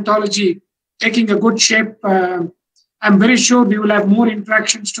for Gerontology, taking a good shape, I'm very sure we will have more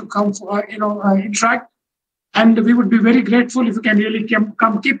interactions to come for, interact. And we would be very grateful if you can really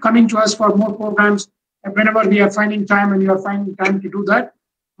keep coming to us for more programs whenever we are finding time and you are finding time to do that.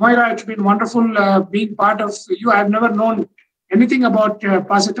 Moira, it's been wonderful being part of you. I've never known anything about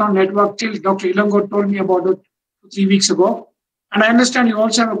Pass It On Network till Dr. Ilango told me about it 3 weeks ago. And I understand you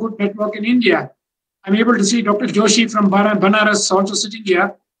also have a good network in India. I'm able to see Dr. Joshi from Banaras also sitting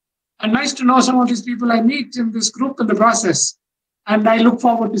here. And nice to know some of these people I meet in this group in the process. And I look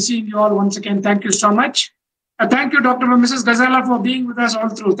forward to seeing you all once again. Thank you so much. Thank you, Dr. and Mrs. Ghazala, for being with us all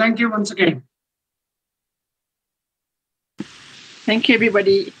through. Thank you once again. Thank you,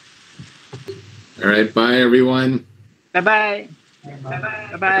 everybody. All right. Bye, everyone. Bye-bye.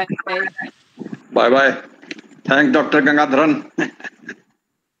 Bye-bye. Bye-bye. Thank Dr. Gangadharan.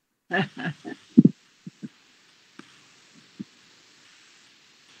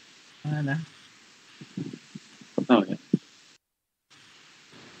 Anna. Oh, yeah.